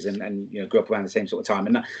similar ages, and grew up around the same sort of time.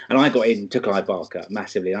 And I got into Clive Barker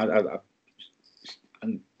massively, and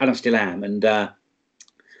I still am. And I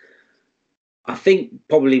think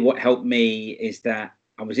probably what helped me is that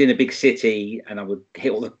I was in a big city, and I would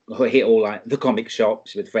hit all like the comic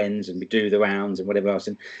shops with friends, and we'd do the rounds and whatever else,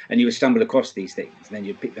 and you would stumble across these things, and then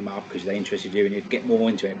you'd pick them up because they interested you, and you'd get more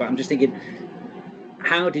into it. But I'm just thinking,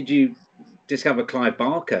 how did you discover Clive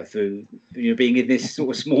Barker through being in this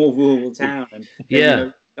sort of small rural town? And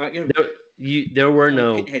there were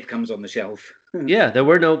no Pinhead comes on the shelf. There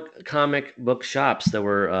were no comic book shops. There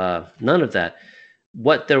were none of that.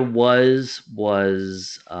 What there was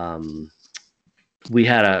we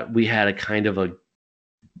had a kind of a,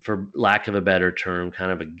 for lack of a better term,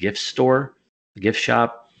 kind of a gift store, a gift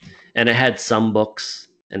shop, and it had some books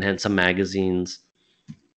and had some magazines.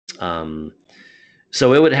 So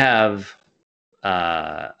it would have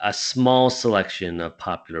a small selection of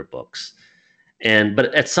popular books,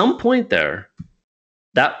 but at some point there,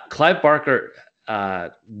 that Clive Barker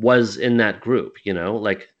was in that group.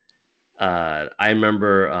 I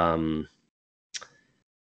remember.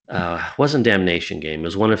 Wasn't Damnation Game. It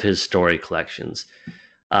was one of his story collections.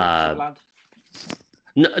 Not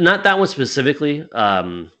that one specifically.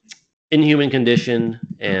 Inhuman Condition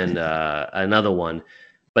and another one,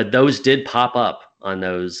 but those did pop up on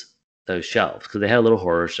those shelves because they had a little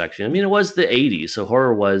horror section. I mean, it was the 80s, so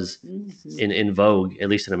horror was in vogue, at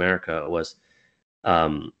least in America. It was.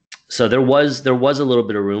 So there was a little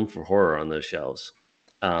bit of room for horror on those shelves,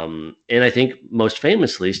 and I think most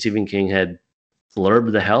famously, Stephen King had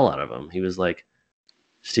blurbed the hell out of him. He was like,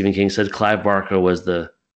 Stephen King said Clive Barker was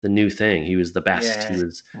the new thing. He was the best. He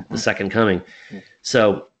was the second coming.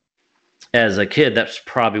 So as a kid, that's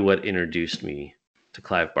probably what introduced me to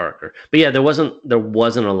Clive Barker. But yeah, there wasn't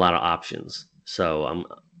a lot of options. So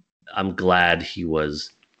I'm glad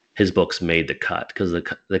his books made the cut, because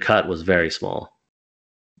the cut was very small.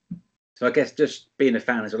 So I guess just being a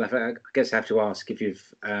fan as well, I guess I have to ask if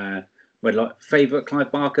you've read favorite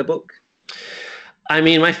Clive Barker book. I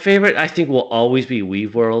mean, my favorite, I think, will always be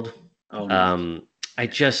Weave World. Oh,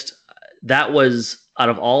 nice. That was, out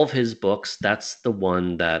of all of his books, that's the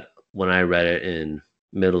one that when I read it in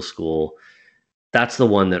middle school, that's the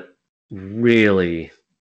one that really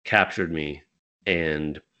captured me.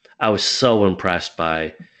 And I was so impressed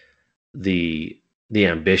by the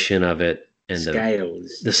ambition of it, and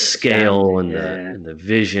the scale and the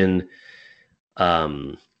vision.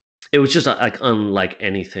 It was just like unlike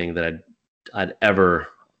anything that I'd ever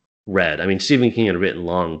read. I mean, Stephen King had written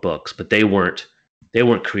long books, but they weren't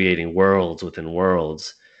creating worlds within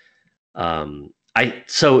worlds.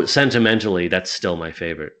 So sentimentally, that's still my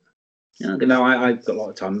favorite. No, I've got a lot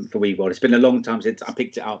of time for Weave World. It's been a long time since I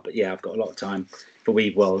picked it up, but yeah, I've got a lot of time for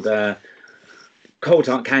Weave World. Cold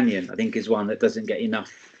Heart Canyon, I think, is one that doesn't get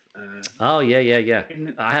enough Oh yeah.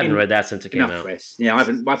 I haven't read that since it came out. Rest. Yeah, I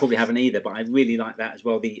probably haven't either, but I really like that as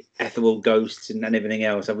well. The ethereal ghosts and everything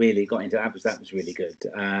else. I really got into that. That was really good.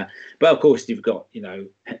 But of course, you've got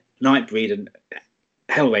Nightbreed and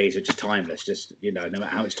Hellraiser, just timeless. Just no matter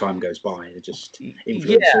how much time goes by, they're just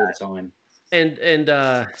influence all the time. And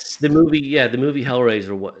the movie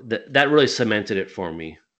Hellraiser, that really cemented it for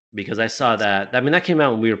me because I saw that. I mean, that came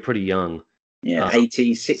out when we were pretty young. Yeah,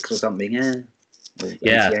 86 or something. Yeah.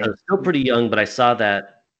 Yeah, so I was still pretty young, but I saw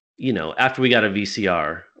that, after we got a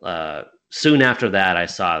VCR. Soon after that, I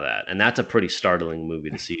saw that, and that's a pretty startling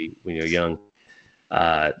movie to see when you're young.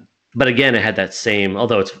 But again, it had that same,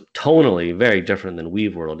 although it's tonally very different than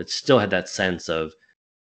Weave World, it still had that sense of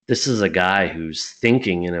this is a guy who's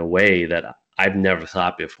thinking in a way that I've never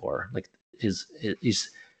thought before. Like he's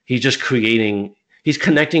just creating, he's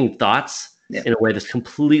connecting thoughts in a way that's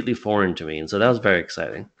completely foreign to me, and so that was very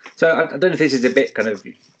exciting. So I don't know if this is a bit kind of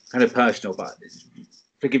personal, but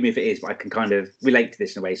forgive me if it is, but I can kind of relate to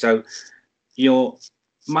this in a way. So your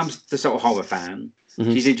mum's the sort of horror fan.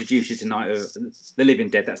 Mm-hmm. She's introduced you to Night of the Living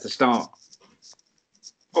Dead. That's the start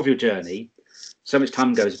of your journey. So much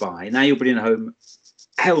time goes by. Now you're bringing home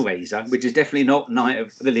Hellraiser, which is definitely not Night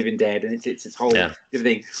of the Living Dead, and it's whole different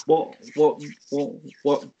thing. What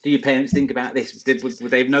do your parents think about this? Would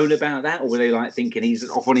they have known about that, or were they like thinking he's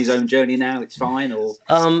off on his own journey now? It's fine, or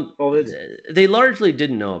bothered? They largely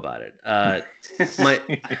didn't know about it.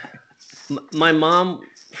 My mom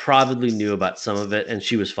probably knew about some of it, and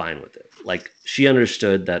she was fine with it. Like she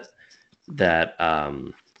understood that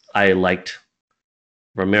I liked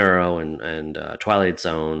Romero and Twilight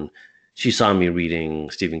Zone. She saw me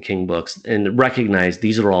reading Stephen King books and recognized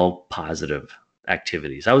these are all positive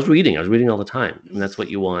activities. I was reading all the time, and that's what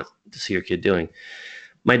you want to see your kid doing.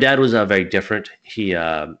 My dad was very different. He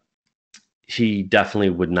definitely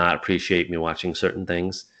would not appreciate me watching certain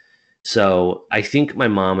things. So I think my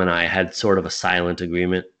mom and I had sort of a silent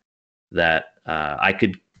agreement that I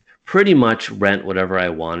could pretty much rent whatever I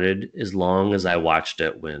wanted as long as I watched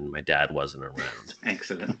it when my dad wasn't around.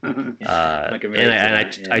 Excellent.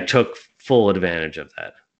 I took full advantage of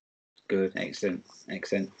that. Good, excellent.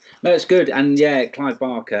 No, it's good, and Clive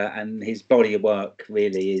Barker and his body of work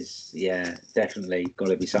really is definitely got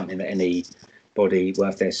to be something that anybody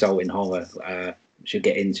worth their salt in horror should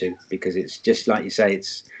get into, because it's just like you say,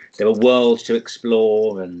 there are worlds to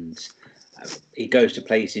explore, and he goes to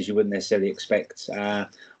places you wouldn't necessarily expect. I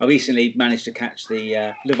recently managed to catch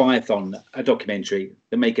the Leviathan documentary,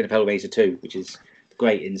 The Making of Hellraiser 2, which is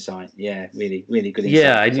great insight. Yeah, really, really good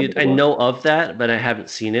insight. Yeah, I know of that, but I haven't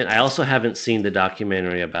seen it. I also haven't seen the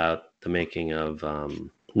documentary about the making of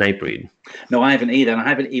Nightbreed. No, I haven't either. And I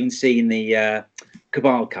haven't even seen the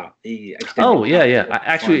Cabal cut. I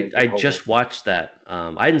just watched that.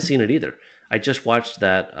 I hadn't seen it either. I just watched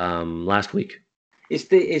that last week.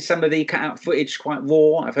 Is some of the cut-out footage quite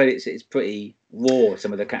raw? I've heard it's pretty raw,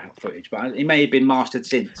 some of the cut-out footage, but it may have been mastered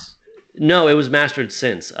since. No, it was mastered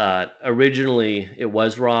since. Originally, it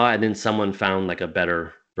was raw, and then someone found like a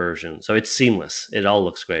better version. So it's seamless. It all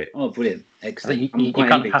looks great. Oh, brilliant. Excellent. You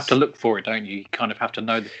kind of have to look for it, don't you? You kind of have to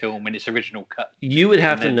know the film in its original cut. You would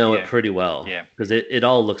have to know it pretty well. Yeah. Because it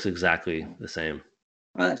all looks exactly the same.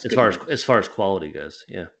 Well, as far as quality goes,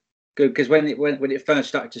 yeah. Good, because when it first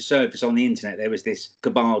started to surface on the internet, there was this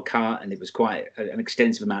Cabal cut, and it was quite an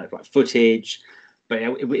extensive amount of footage, but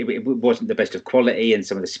it wasn't the best of quality, and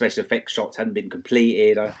some of the special effects shots hadn't been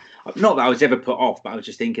completed. Not that I was ever put off, but I was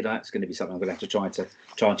just thinking that's going to be something I'm going to have to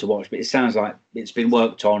try to watch. But it sounds like it's been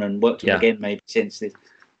worked on again maybe since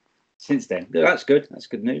then. That's good. That's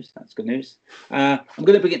good news. I'm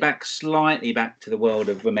going to bring it slightly back to the world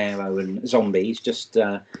of Romero and zombies, just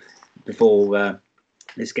before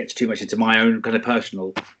this gets too much into my own kind of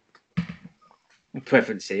personal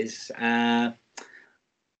preferences. I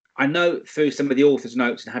know through some of the author's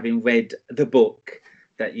notes and having read the book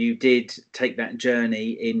that you did take that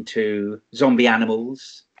journey into zombie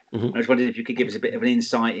animals. Mm-hmm. I was wondering if you could give us a bit of an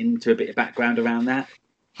insight into a bit of background around that.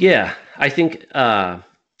 Yeah, I think that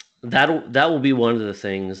will be one of the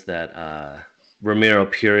things that Romero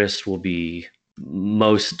purists will be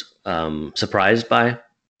most surprised by.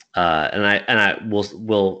 And I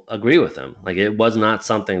will agree with him. Like, it was not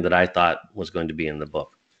something that I thought was going to be in the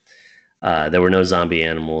book. There were no zombie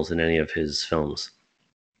animals in any of his films.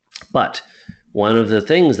 But one of the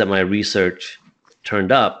things that my research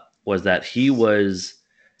turned up was that he was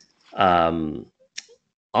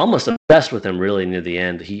almost obsessed with them really near the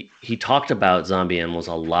end. He talked about zombie animals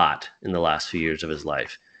a lot in the last few years of his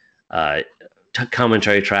life.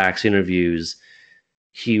 Commentary tracks, interviews.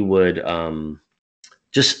 He would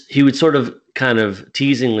sort of kind of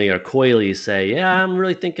teasingly or coyly say, yeah, I'm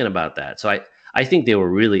really thinking about that. So I think they were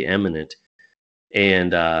really eminent.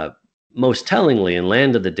 And most tellingly, in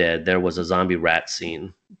Land of the Dead, there was a zombie rat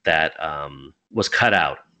scene that was cut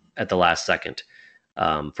out at the last second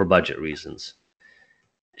for budget reasons.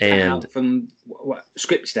 And from what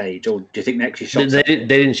script stage, or do you think they actually shot? They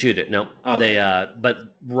didn't shoot it. No, okay.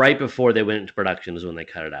 But right before they went into production is when they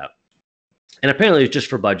cut it out. And apparently, it's just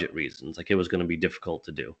for budget reasons. Like, it was going to be difficult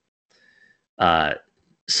to do.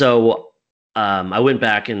 So I went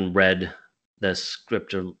back and read the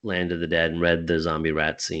script of Land of the Dead and read the zombie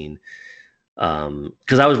rat scene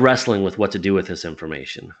because I was wrestling with what to do with this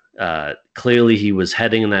information. Clearly, he was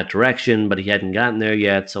heading in that direction, but he hadn't gotten there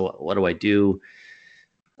yet. So what do I do?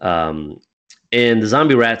 And the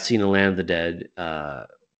zombie rat scene in Land of the Dead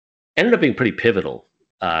ended up being pretty pivotal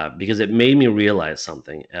because it made me realize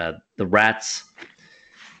something. The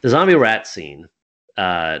zombie rat scene,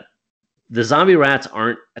 the zombie rats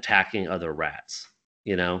aren't attacking other rats,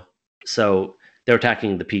 so they're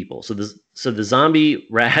attacking the people. So the zombie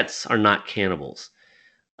rats are not cannibals.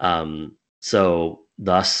 So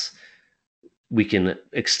thus we can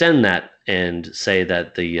extend that and say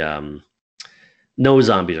that no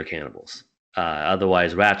zombies are cannibals.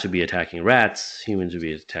 Otherwise, rats would be attacking rats, humans would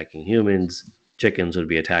be attacking humans, chickens would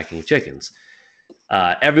be attacking chickens.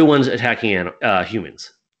 Everyone's attacking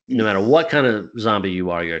humans. No matter what kind of zombie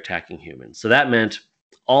you are, you're attacking humans. So that meant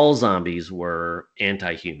all zombies were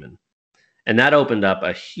anti-human. And that opened up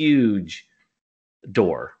a huge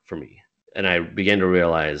door for me. And I began to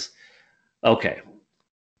realize, okay,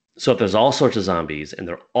 so if there's all sorts of zombies and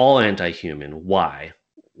they're all anti-human, why?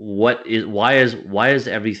 Why is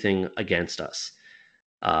everything against us?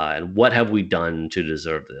 And what have we done to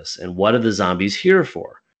deserve this? And what are the zombies here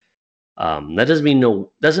for? That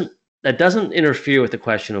doesn't interfere with the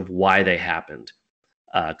question of why they happened,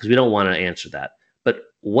 because we don't want to answer that. But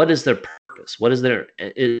what is their purpose? Is there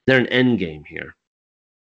an end game here?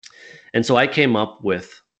 And so I came up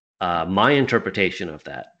with my interpretation of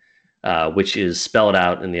that, which is spelled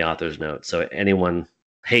out in the author's note. So anyone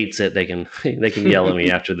hates it, they can yell at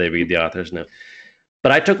me after they read the author's note.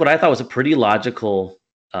 But I took what I thought was a pretty logical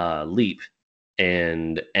leap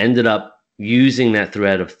and ended up using that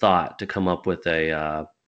thread of thought to come up with a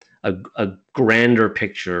grander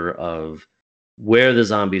picture of where the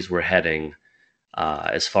zombies were heading,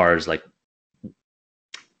 as far as like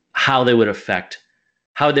how they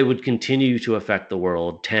would continue to affect the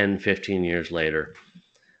world 10, 15 years later,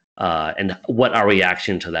 and what our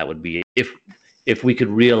reaction to that would be. If we could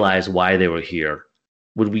realize why they were here,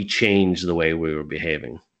 would we change the way we were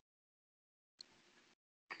behaving?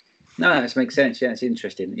 No, this makes sense. Yeah, it's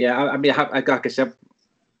interesting. Yeah, I mean, like I said,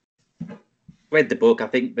 read the book. I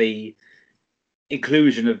think the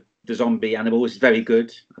inclusion of the zombie animals is very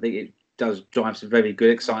good. I think it does drive some very good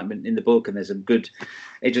excitement in the book, and there's some good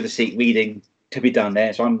edge of the seat reading to be done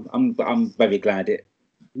there. So I'm very glad it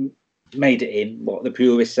made it in. What the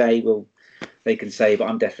purists say, well, they can say, but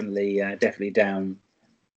I'm definitely down.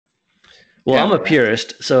 Well, I'm a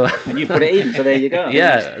purist, so and you put it in, so there you go.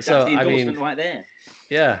 Yeah, that's so the endorsement right there.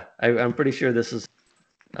 Yeah, I'm pretty sure this is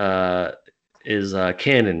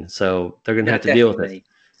canon, so they're going to have to deal with it.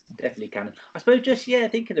 Definitely canon. I suppose just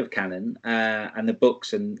thinking of canon and the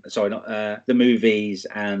books and the movies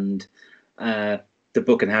and the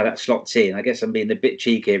book and how that slots in. I guess I'm being a bit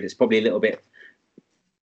cheeky. It's probably a little bit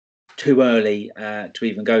too early to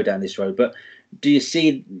even go down this road. But do you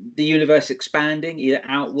see the universe expanding either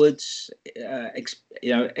outwards,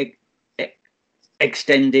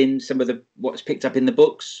 extending some of what's picked up in the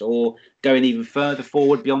books, or going even further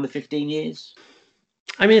forward beyond the 15 years?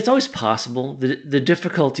 I mean, it's always possible. The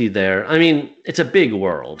difficulty there, I mean, it's a big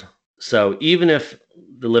world. So even if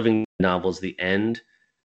the Living novel's the end,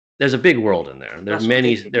 there's a big world in there. There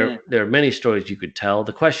are many stories you could tell.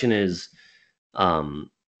 The question is, who's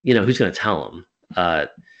going to tell them?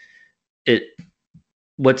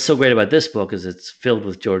 What's so great about this book is it's filled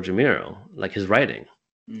with George Romero, like his writing.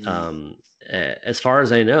 As far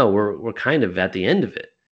as I know, we're kind of at the end of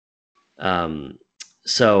it.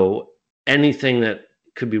 So anything that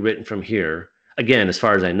could be written from here, again, as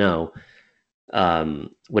far as I know,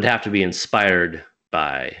 would have to be inspired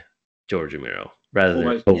by George Romero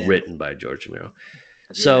rather than written by George Romero.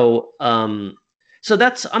 So, so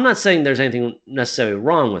that's, I'm not saying there's anything necessarily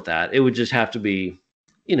wrong with that. It would just have to be,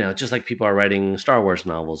 just like people are writing Star Wars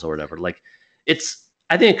novels or whatever. Like, I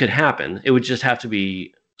think it could happen. It would just have to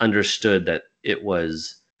be understood that it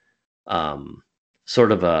was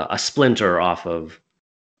sort of a splinter off of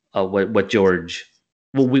what George,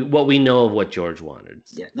 what we know of what George wanted.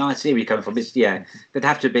 Yeah, no, I see where you're coming from. There'd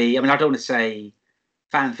have to be. I mean, I don't want to say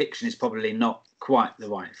fan fiction is probably not quite the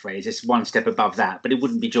right phrase. It's one step above that, but it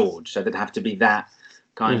wouldn't be George. So there'd have to be that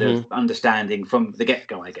kind of understanding from the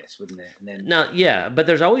get-go, I guess, wouldn't it? And then but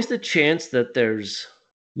there's always the chance that there's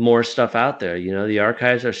more stuff out there. You know, the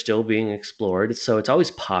archives are still being explored, so it's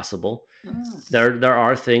always possible. There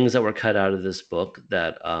are things that were cut out of this book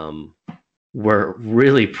that were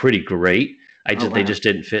really pretty great. They just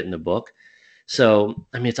didn't fit in the book. So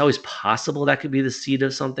I mean, it's always possible that could be the seed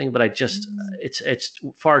of something, but it's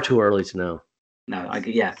far too early to know. No, I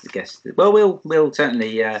guess. Well, we'll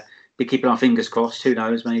certainly be keeping our fingers crossed. Who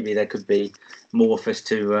knows? Maybe there could be more for us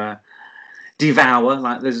to devour,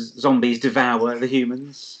 like the zombies devour the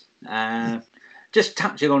humans. Just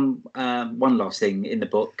touching on one last thing in the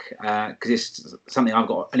book, because it's something I've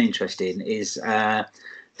got an interest in, is there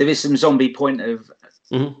is some zombie point of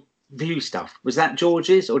view stuff. Was that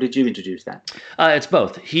George's, or did you introduce that? It's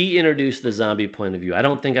both. He introduced the zombie point of view. I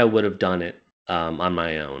don't think I would have done it on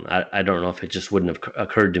my own. I don't know if it just wouldn't have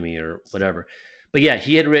occurred to me or whatever. But yeah,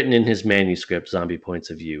 he had written in his manuscript zombie points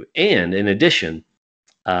of view. And in addition,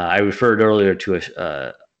 I referred earlier to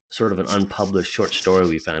a sort of an unpublished short story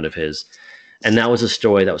we found of his. And that was a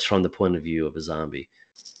story that was from the point of view of a zombie.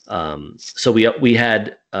 So we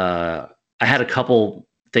had, I had a couple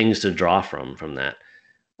things to draw from that.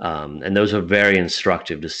 And those are very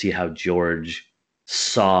instructive to see how George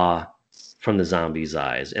saw from the zombie's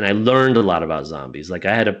eyes. And I learned a lot about zombies. Like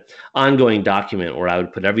I had an ongoing document where I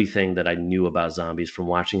would put everything that I knew about zombies from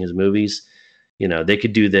watching his movies. You know, they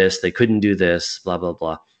could do this, they couldn't do this, blah, blah,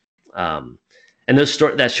 blah. And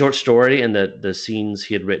that short story and the scenes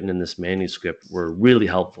he had written in this manuscript were really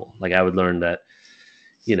helpful. Like I would learn that,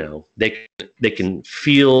 you know, they can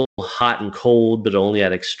feel hot and cold, but only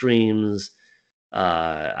at extremes.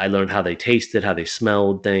 I learned how they tasted, how they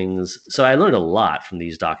smelled things. So I learned a lot from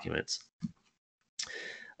these documents.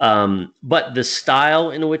 But the style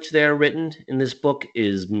in which they're written in this book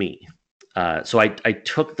is me. So I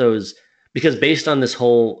took those because based on this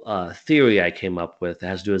whole theory I came up with, it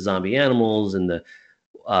has to do with zombie animals and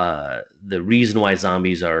the reason why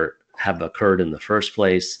zombies have occurred in the first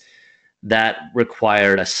place. That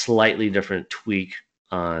required a slightly different tweak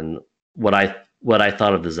on what I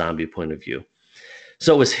thought of the zombie point of view.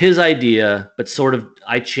 So it was his idea, but sort of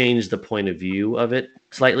I changed the point of view of it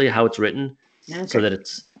slightly, how it's written,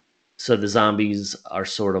 so the zombies are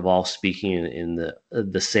sort of all speaking in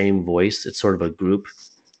the same voice. It's sort of a group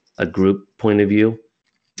point of view.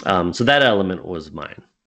 So that element was mine.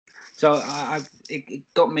 So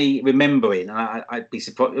it got me remembering, and I'd be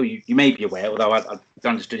surprised. You may be aware, although I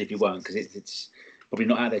understood if you weren't, because it's probably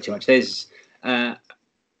not out there too much. There's a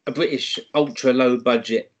British ultra low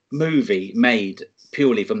budget movie made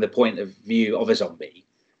purely from the point of view of a zombie,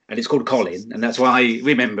 and it's called Colin, and that's why I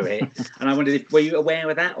remember it. And I wondered, were you aware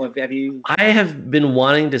of that, or have you? I have been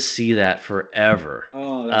wanting to see that forever.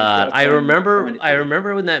 Oh, I remember when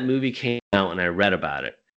that movie came out, and I read about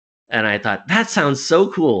it, and I thought that sounds so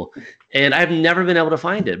cool, and I've never been able to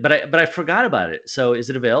find it, but I forgot about it. So is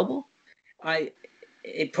it available?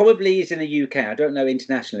 It probably is in the UK. I don't know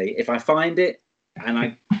internationally. If I find it and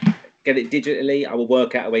I get it digitally, I will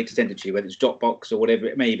work out a way to send it to you, whether it's Dropbox or whatever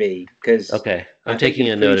it may be. Because I'm taking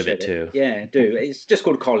a note of it too. Yeah, do. It's just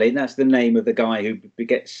called Colin. That's the name of the guy who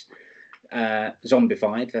gets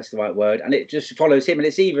zombified. That's the right word. And it just follows him, and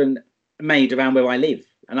it's even made around where I live.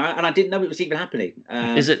 And I didn't know it was even happening.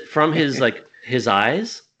 Is it from his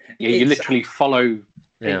eyes? Yeah, you literally follow.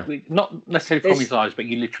 Yeah. Not necessarily from his eyes, but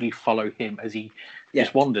you literally follow him as he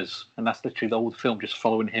just wanders, and that's literally the whole film, just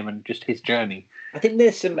following him and just his journey. I think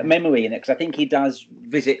there's some memory in it, because I think he does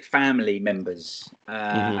visit family members,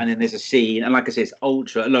 and then there's a scene, and like I said, it's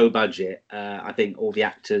ultra low budget. I think all the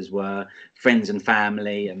actors were friends and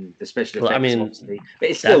family, and the special effects, obviously.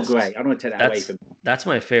 But it's still great. I don't want to take that away from him. That's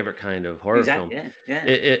my favorite kind of horror film.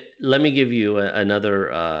 Yeah. Let me give you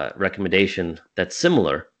another recommendation that's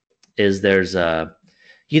similar. Is there's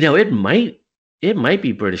it might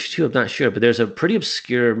be British too. I'm not sure, but there's a pretty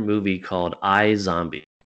obscure movie called I, Zombie.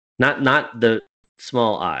 Not the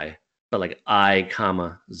small I, but like I,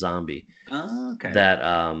 zombie. Oh, okay.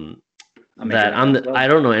 I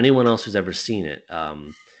don't know anyone else who's ever seen it.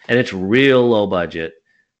 And it's real low budget.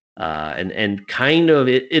 And kind of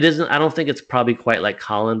it isn't. I don't think it's probably quite like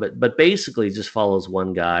Colin, but basically just follows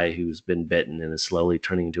one guy who's been bitten and is slowly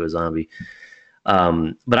turning into a zombie.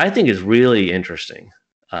 But I think it's really interesting.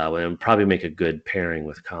 And probably make a good pairing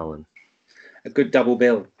with Colin. A good double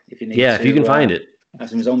bill if you need. Yeah, if you can find it. Have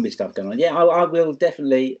some zombie stuff going on. Yeah, I will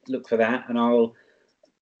definitely look for that, and I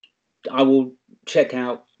will check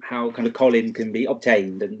out how kind of Colin can be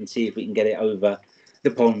obtained and see if we can get it over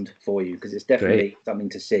the pond for you, because it's definitely something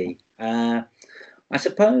to see. I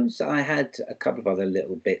suppose I had a couple of other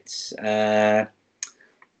little bits.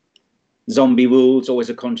 Zombie rules, always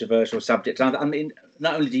a controversial subject. I mean,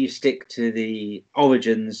 not only do you stick to the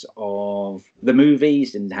origins of the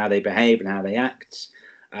movies and how they behave and how they act,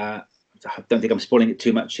 I don't think I'm spoiling it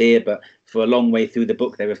too much here, but for a long way through the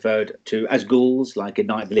book, they referred to as ghouls, like in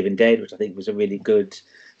Night of the Living Dead, which I think was a really good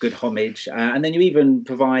homage. And then you even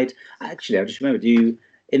provide, actually, I just remembered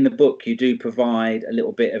in the book, you do provide a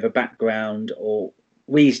little bit of a background or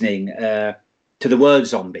reasoning to the word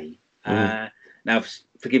zombie. Now,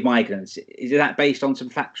 forgive my ignorance, is that based on some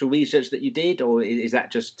factual research that you did, or is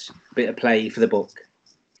that just a bit of play for the book?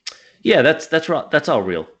 Yeah, that's all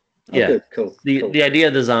real. Oh, yeah, good. Cool. The idea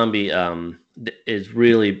of the zombie is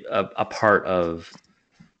really a part of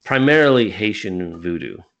primarily Haitian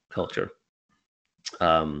voodoo culture.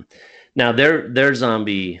 Now their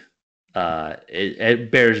zombie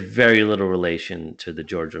it bears very little relation to the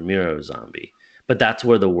George Romero zombie, but that's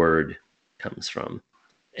where the word comes from,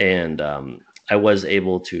 and I was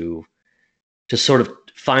able to sort of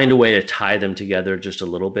find a way to tie them together just a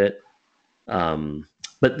little bit.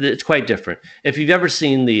 But it's quite different. If you've ever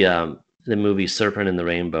seen the movie Serpent and the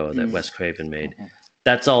Rainbow that Wes Craven made,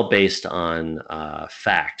 that's all based on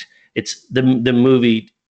fact. It's the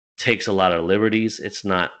movie takes a lot of liberties. It's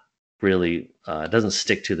not really doesn't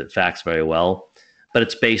stick to the facts very well, but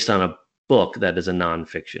it's based on a book that is a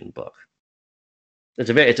nonfiction book. It's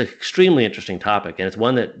an extremely interesting topic, and it's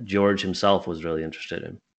one that George himself was really interested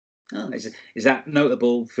in. Oh, is that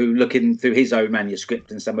notable through looking through his own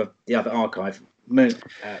manuscript and some of the other archive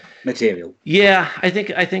material? Yeah, I think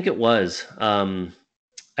it was.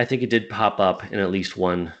 I think it did pop up in at least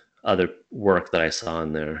one other work that I saw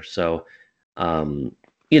in there. So,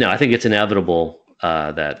 I think it's inevitable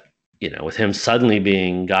that with him suddenly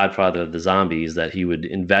being godfather of the zombies, that he would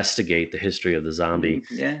investigate the history of the zombie,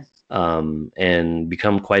 and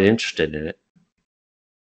become quite interested in it.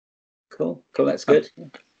 Cool. That's good.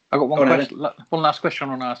 I got one last question I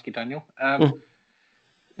want to ask you, Daniel.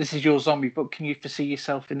 This is your zombie book. Can you foresee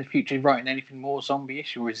yourself in the future writing anything more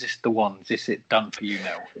zombie-ish, or is this the one? Is this it done for you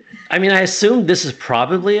now? I mean, I assume this is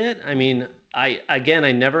probably it. I mean, I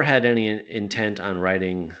never had any intent on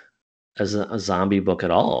writing a zombie book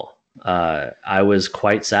at all. I was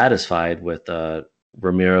quite satisfied with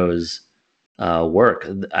Romero's work.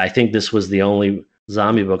 I think this was the only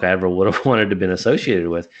zombie book I ever would have wanted to been associated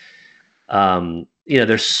with.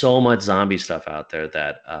 There's so much zombie stuff out there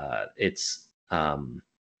that it's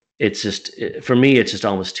just, for me, it's just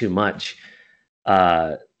almost too much.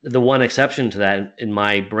 The one exception to that in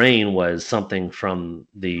my brain was something from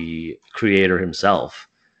the creator himself.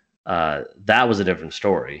 That was a different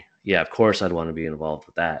story. Yeah, of course I'd want to be involved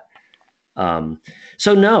with that.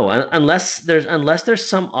 So no, unless there's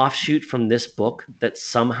some offshoot from this book that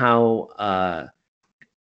somehow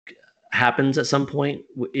happens at some point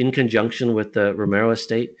in conjunction with the Romero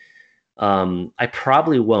estate, I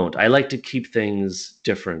probably won't. I like to keep things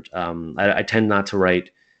different. I tend not to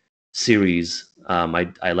write series.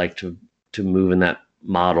 I like to move in that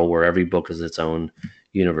model where every book is its own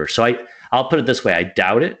universe. So I'll put it this way: I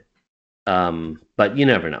doubt it, but you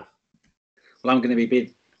never know. Well, I'm going to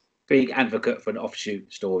be big advocate for an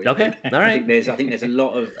offshoot story. Okay, all right. I think there's a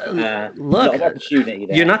lot of lot of opportunity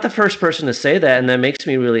there. You're not the first person to say that, and that makes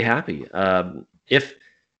me really happy.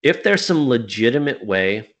 If there's some legitimate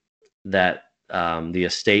way that the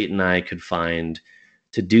estate and I could find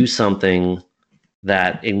to do something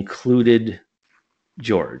that included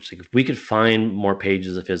George, like if we could find more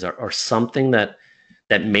pages of his or something that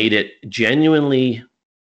made it genuinely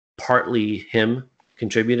partly him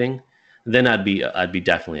contributing, then I'd be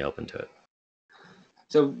definitely open to it.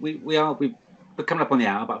 So we're coming up on the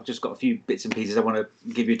hour, but I've just got a few bits and pieces I want to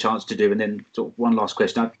give you a chance to do, and then sort of one last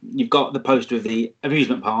question. You've got the poster of the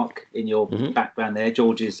amusement park in your background there,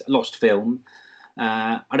 George's lost film.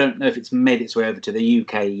 I don't know if it's made its way over to the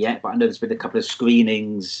UK yet, but I know there's been a couple of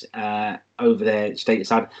screenings over there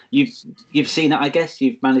stateside. You've seen it, I guess.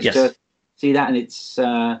 You've managed to see that, and it's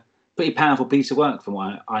pretty powerful piece of work from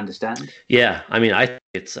what I understand. Yeah, I mean, I think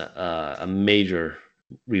it's a major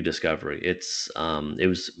rediscovery. It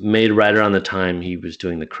was made right around the time he was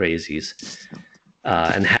doing The Crazies,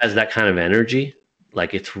 and has that kind of energy.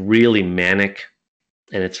 Like, it's really manic,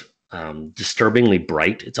 and it's disturbingly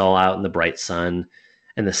bright. It's all out in the bright sun,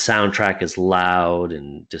 and the soundtrack is loud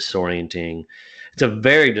and disorienting. It's a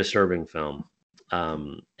very disturbing film,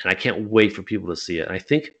 and I can't wait for people to see it. And I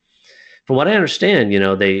think, from what I understand,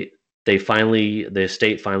 the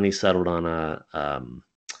estate finally settled on a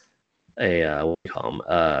what do you call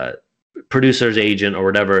them, producer's agent or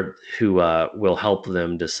whatever, who will help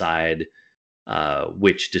them decide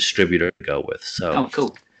which distributor to go with. So Oh,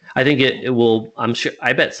 cool. I think it will.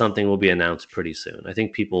 I bet something will be announced pretty soon. I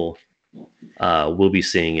think people will be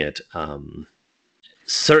seeing it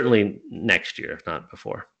certainly next year, if not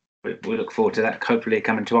before. We look forward to that. Hopefully,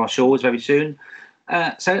 coming to our shores very soon.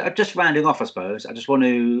 So, just rounding off, I suppose. I just want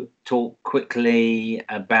to talk quickly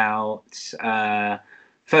about.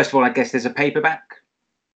 First of all, I guess there's a paperback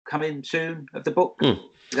coming soon of the book.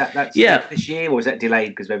 That's this year, or is that delayed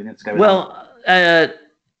because of everything that's going on? Well,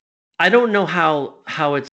 I don't know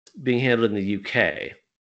how it's being handled in the UK.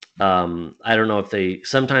 I don't know if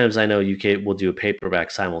sometimes I know UK will do a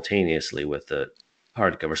paperback simultaneously with the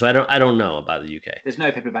hardcover. So I don't know about the UK. There's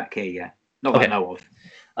no paperback here yet. Not that I know of.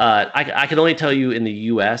 I can only tell you in the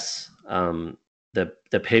US,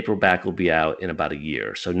 the paperback will be out in about a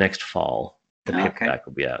year. So next fall, the paperback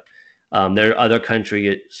will be out. There are other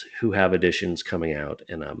countries who have editions coming out,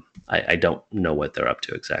 and I don't know what they're up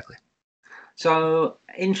to exactly. So,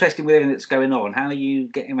 interesting with everything that's going on, how are you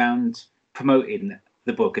getting around promoting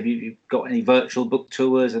the book? Have you got any virtual book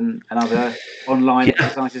tours and other online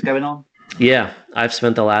exercises going on? Yeah, I've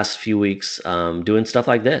spent the last few weeks doing stuff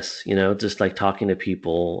like this, just like talking to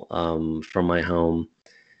people from my home.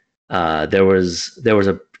 There was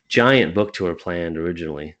a giant book tour planned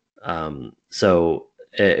originally. So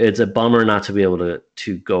it's a bummer not to be able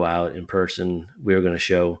to go out in person. We were going to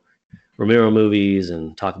show Romero movies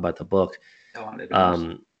and talk about the book.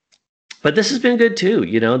 But this has been good too.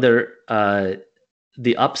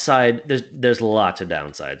 The upside, there's lots of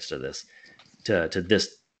downsides to this, to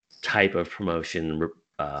this type of promotion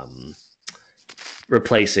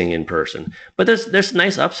replacing in person. But there's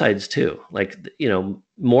nice upsides too. Like,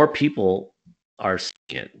 more people are seeing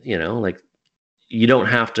it, like you don't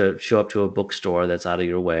have to show up to a bookstore that's out of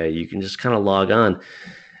your way. You can just kind of log on.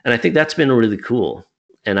 And I think that's been really cool.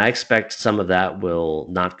 And I expect some of that will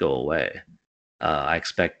not go away. I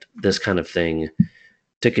expect this kind of thing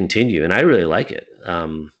to continue, and I really like it.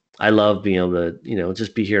 I love being able to,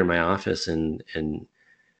 just be here in my office and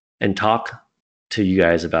talk to you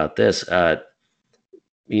guys about this. George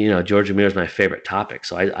Romero is my favorite topic,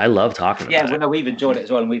 so I love talking about it. Yeah, well, we've enjoyed it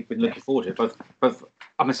as well, and we've been looking forward to it. Both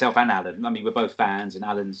myself and Alan. I mean, we're both fans, and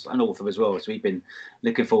Alan's an author as well, so we've been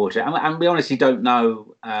looking forward to it. And we honestly don't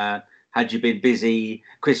know. Had you been busy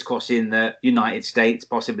crisscrossing the United States,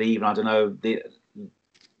 possibly even, I don't know, the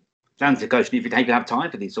Atlantic Ocean, if you'd even have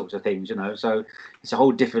time for these sorts of things, So it's a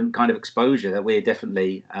whole different kind of exposure that we're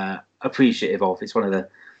definitely appreciative of. It's one of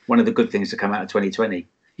the good things to come out of 2020.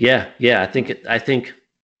 Yeah. I think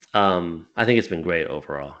it's been great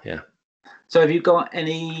overall. Yeah. So have you got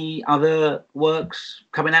any other works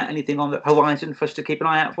coming out? Anything on the horizon for us to keep an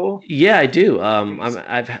eye out for? Yeah, I do.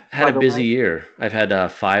 I've had a busy year. I've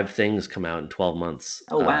had 5 things come out in 12 months.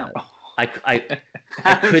 Oh, wow. I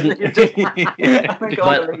couldn't. But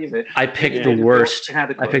I picked the worst.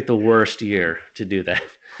 I picked the worst year to do that.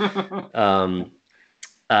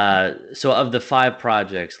 So of the 5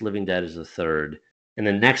 projects, Living Dead is the third, and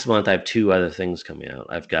then next month I have 2 other things coming out.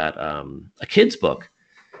 I've got a kids book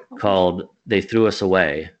called They Threw Us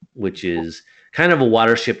Away, which is kind of a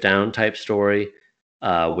Watership Down type story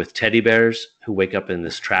with teddy bears who wake up in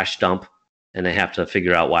this trash dump and they have to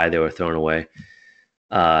figure out why they were thrown away.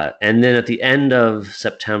 And then at the end of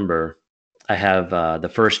September, I have the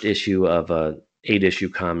first issue of a 8-issue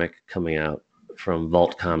comic coming out from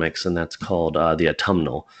Vault Comics, and that's called The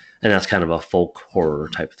Autumnal, and that's kind of a folk horror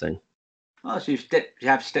type thing. Oh, so you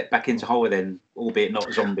have stepped back into horror then, albeit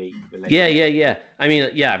not zombie related. Yeah. I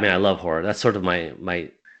mean, I love horror. That's sort of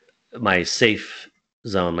my safe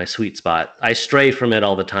zone, my sweet spot. I stray from it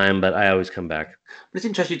all the time, but I always come back. But it's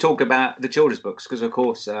interesting you talk about the children's books because, of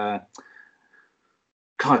course,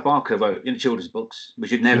 Clive Barker wrote children's books,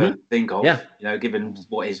 which you'd never think of. Yeah. Given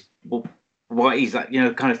what he's like,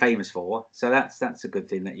 kind of famous for. So that's a good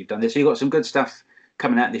thing that you've done this. So you've got some good stuff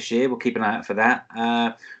coming out this year. We'll keep an eye out for that.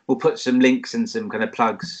 We'll put some links and some kind of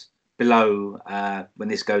plugs below when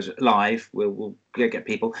this goes live. We'll get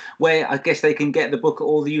people where I guess they can get the book at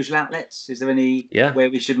all the usual outlets. Is there any where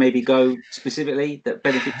we should maybe go specifically that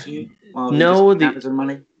benefits you? No, Amazon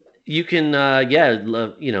money. You can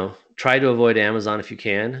try to avoid Amazon if you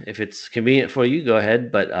can. If it's convenient for you, go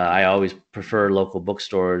ahead. But I always prefer local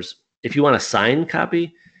bookstores. If you want a signed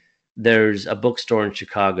copy, there's a bookstore in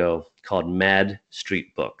Chicago called Mad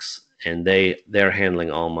Street Books, and they're handling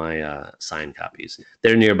all my signed copies.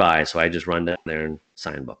 They're nearby, so I just run down there and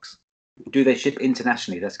sign books. Do they ship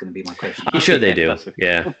internationally? That's going to be my question. I'm sure they do.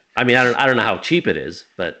 Yeah. I mean, I don't know how cheap it is,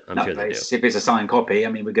 but I'm sure they do. If it's a signed copy, I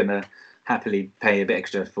mean, we're going to happily pay a bit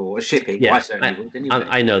extra for shipping. Yeah, I certainly would. Anyway.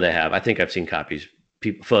 I know they have. I think I've seen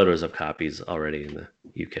photos of copies already in the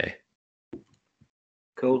UK.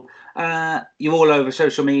 Cool. You're all over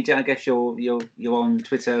social media. I guess you're on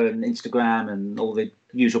Twitter and Instagram and all the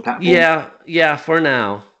usual platforms. Yeah. For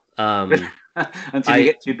now, until you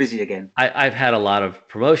get too busy again. I've had a lot of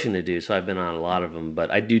promotion to do, so I've been on a lot of them.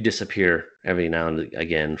 But I do disappear every now and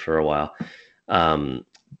again for a while.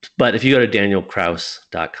 But if you go to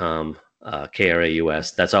danielkraus.com,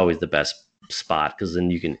 Kraus, that's always the best spot, because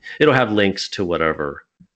then it'll have links to whatever,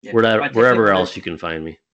 wherever else you can find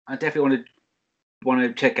me. I definitely want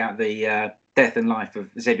to check out the Death and Life of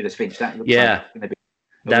Zebulus Finch. That looks like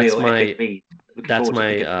it's going to be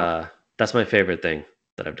that's my favorite thing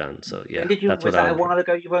that I've done. So yeah, was that a while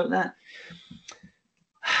ago you wrote that?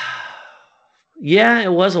 Yeah,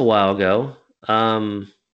 it was a while ago. I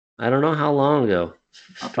don't know how long ago.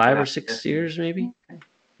 5 or 6 years, maybe. Okay.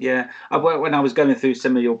 Yeah, when I was going through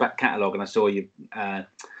some of your back catalogue and I saw you, I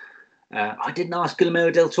didn't ask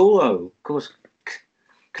Romero del Toro, of course,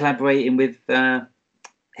 collaborating with him.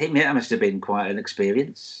 That must have been quite an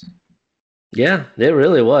experience. Yeah, it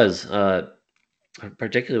really was.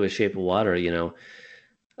 Particularly with Shape of Water,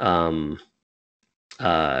 but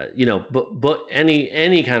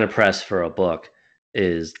any kind of press for a book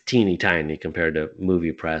is teeny tiny compared to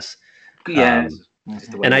movie press. Yeah.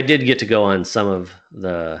 And I did get to go on some of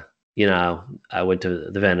the, I went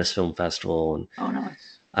to the Venice Film Festival and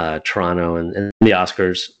Toronto and the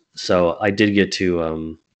Oscars. So I did get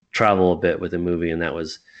to travel a bit with the movie, and that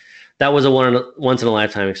was a once in a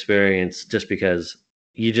lifetime experience, just because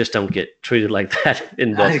you just don't get treated like that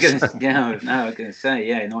in books. I was going to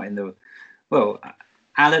say, not in the. Well,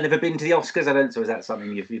 Alan, ever been to the Oscars? I don't. So is that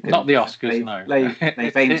something you can not the Oscars? No, lay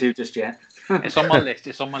claim to just yet. It's on my list.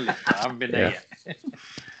 I haven't been there yet.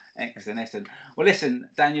 Excellent. Well, listen,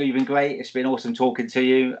 Daniel, you've been great. It's been awesome talking to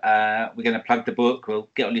you. We're going to plug the book. We'll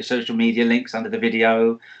get all your social media links under the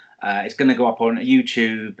video. It's going to go up on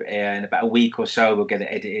YouTube in about a week or so. We'll get it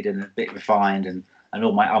edited and a bit refined, and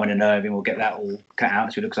all my and irving. We'll get that all cut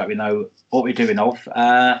out so it looks like we know what we're doing of.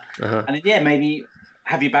 And then, maybe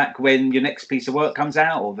have you back when your next piece of work comes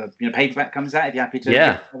out, or the paperback comes out. If you're happy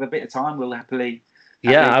to have a bit of time, we'll happily.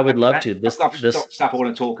 Yeah, I would love to. This stuff I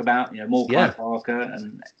want to talk about, more Clive Barker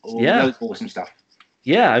and all those awesome stuff.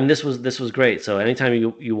 Yeah, I mean, this was great. So anytime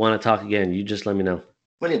you want to talk again, you just let me know.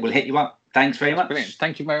 Brilliant. We'll hit you up. Thanks very much. Brilliant.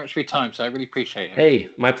 Thank you very much for your time. So I really appreciate it. Hey,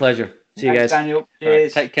 my pleasure. See you guys. Daniel.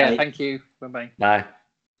 Cheers. Right, take care. Bye. Thank you. Bye-bye. Bye.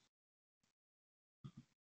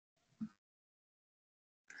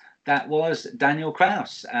 That was Daniel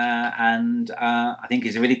Kraus, and I think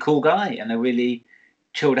he's a really cool guy and a really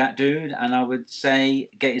chilled out dude. And I would say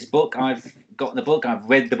get his book. I've got the book. I've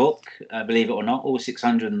read the book, believe it or not, all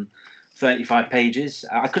 635 pages.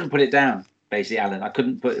 I couldn't put it down, basically, Alan. I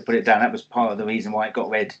couldn't put it down. That was part of the reason why it got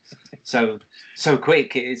read so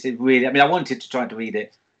quick. It's really. I mean, I wanted to try to read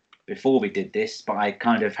it before we did this, but I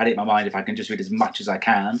kind of had it in my mind, if I can just read as much as I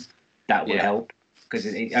can, that will help, because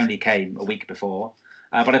it only came a week before.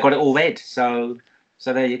 But I got it all read, so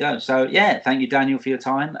there you go. So thank you, Daniel, for your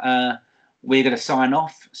time. We're going to sign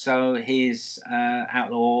off. So here's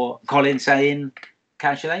Outlaw Colin saying,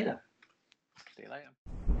 catch you later.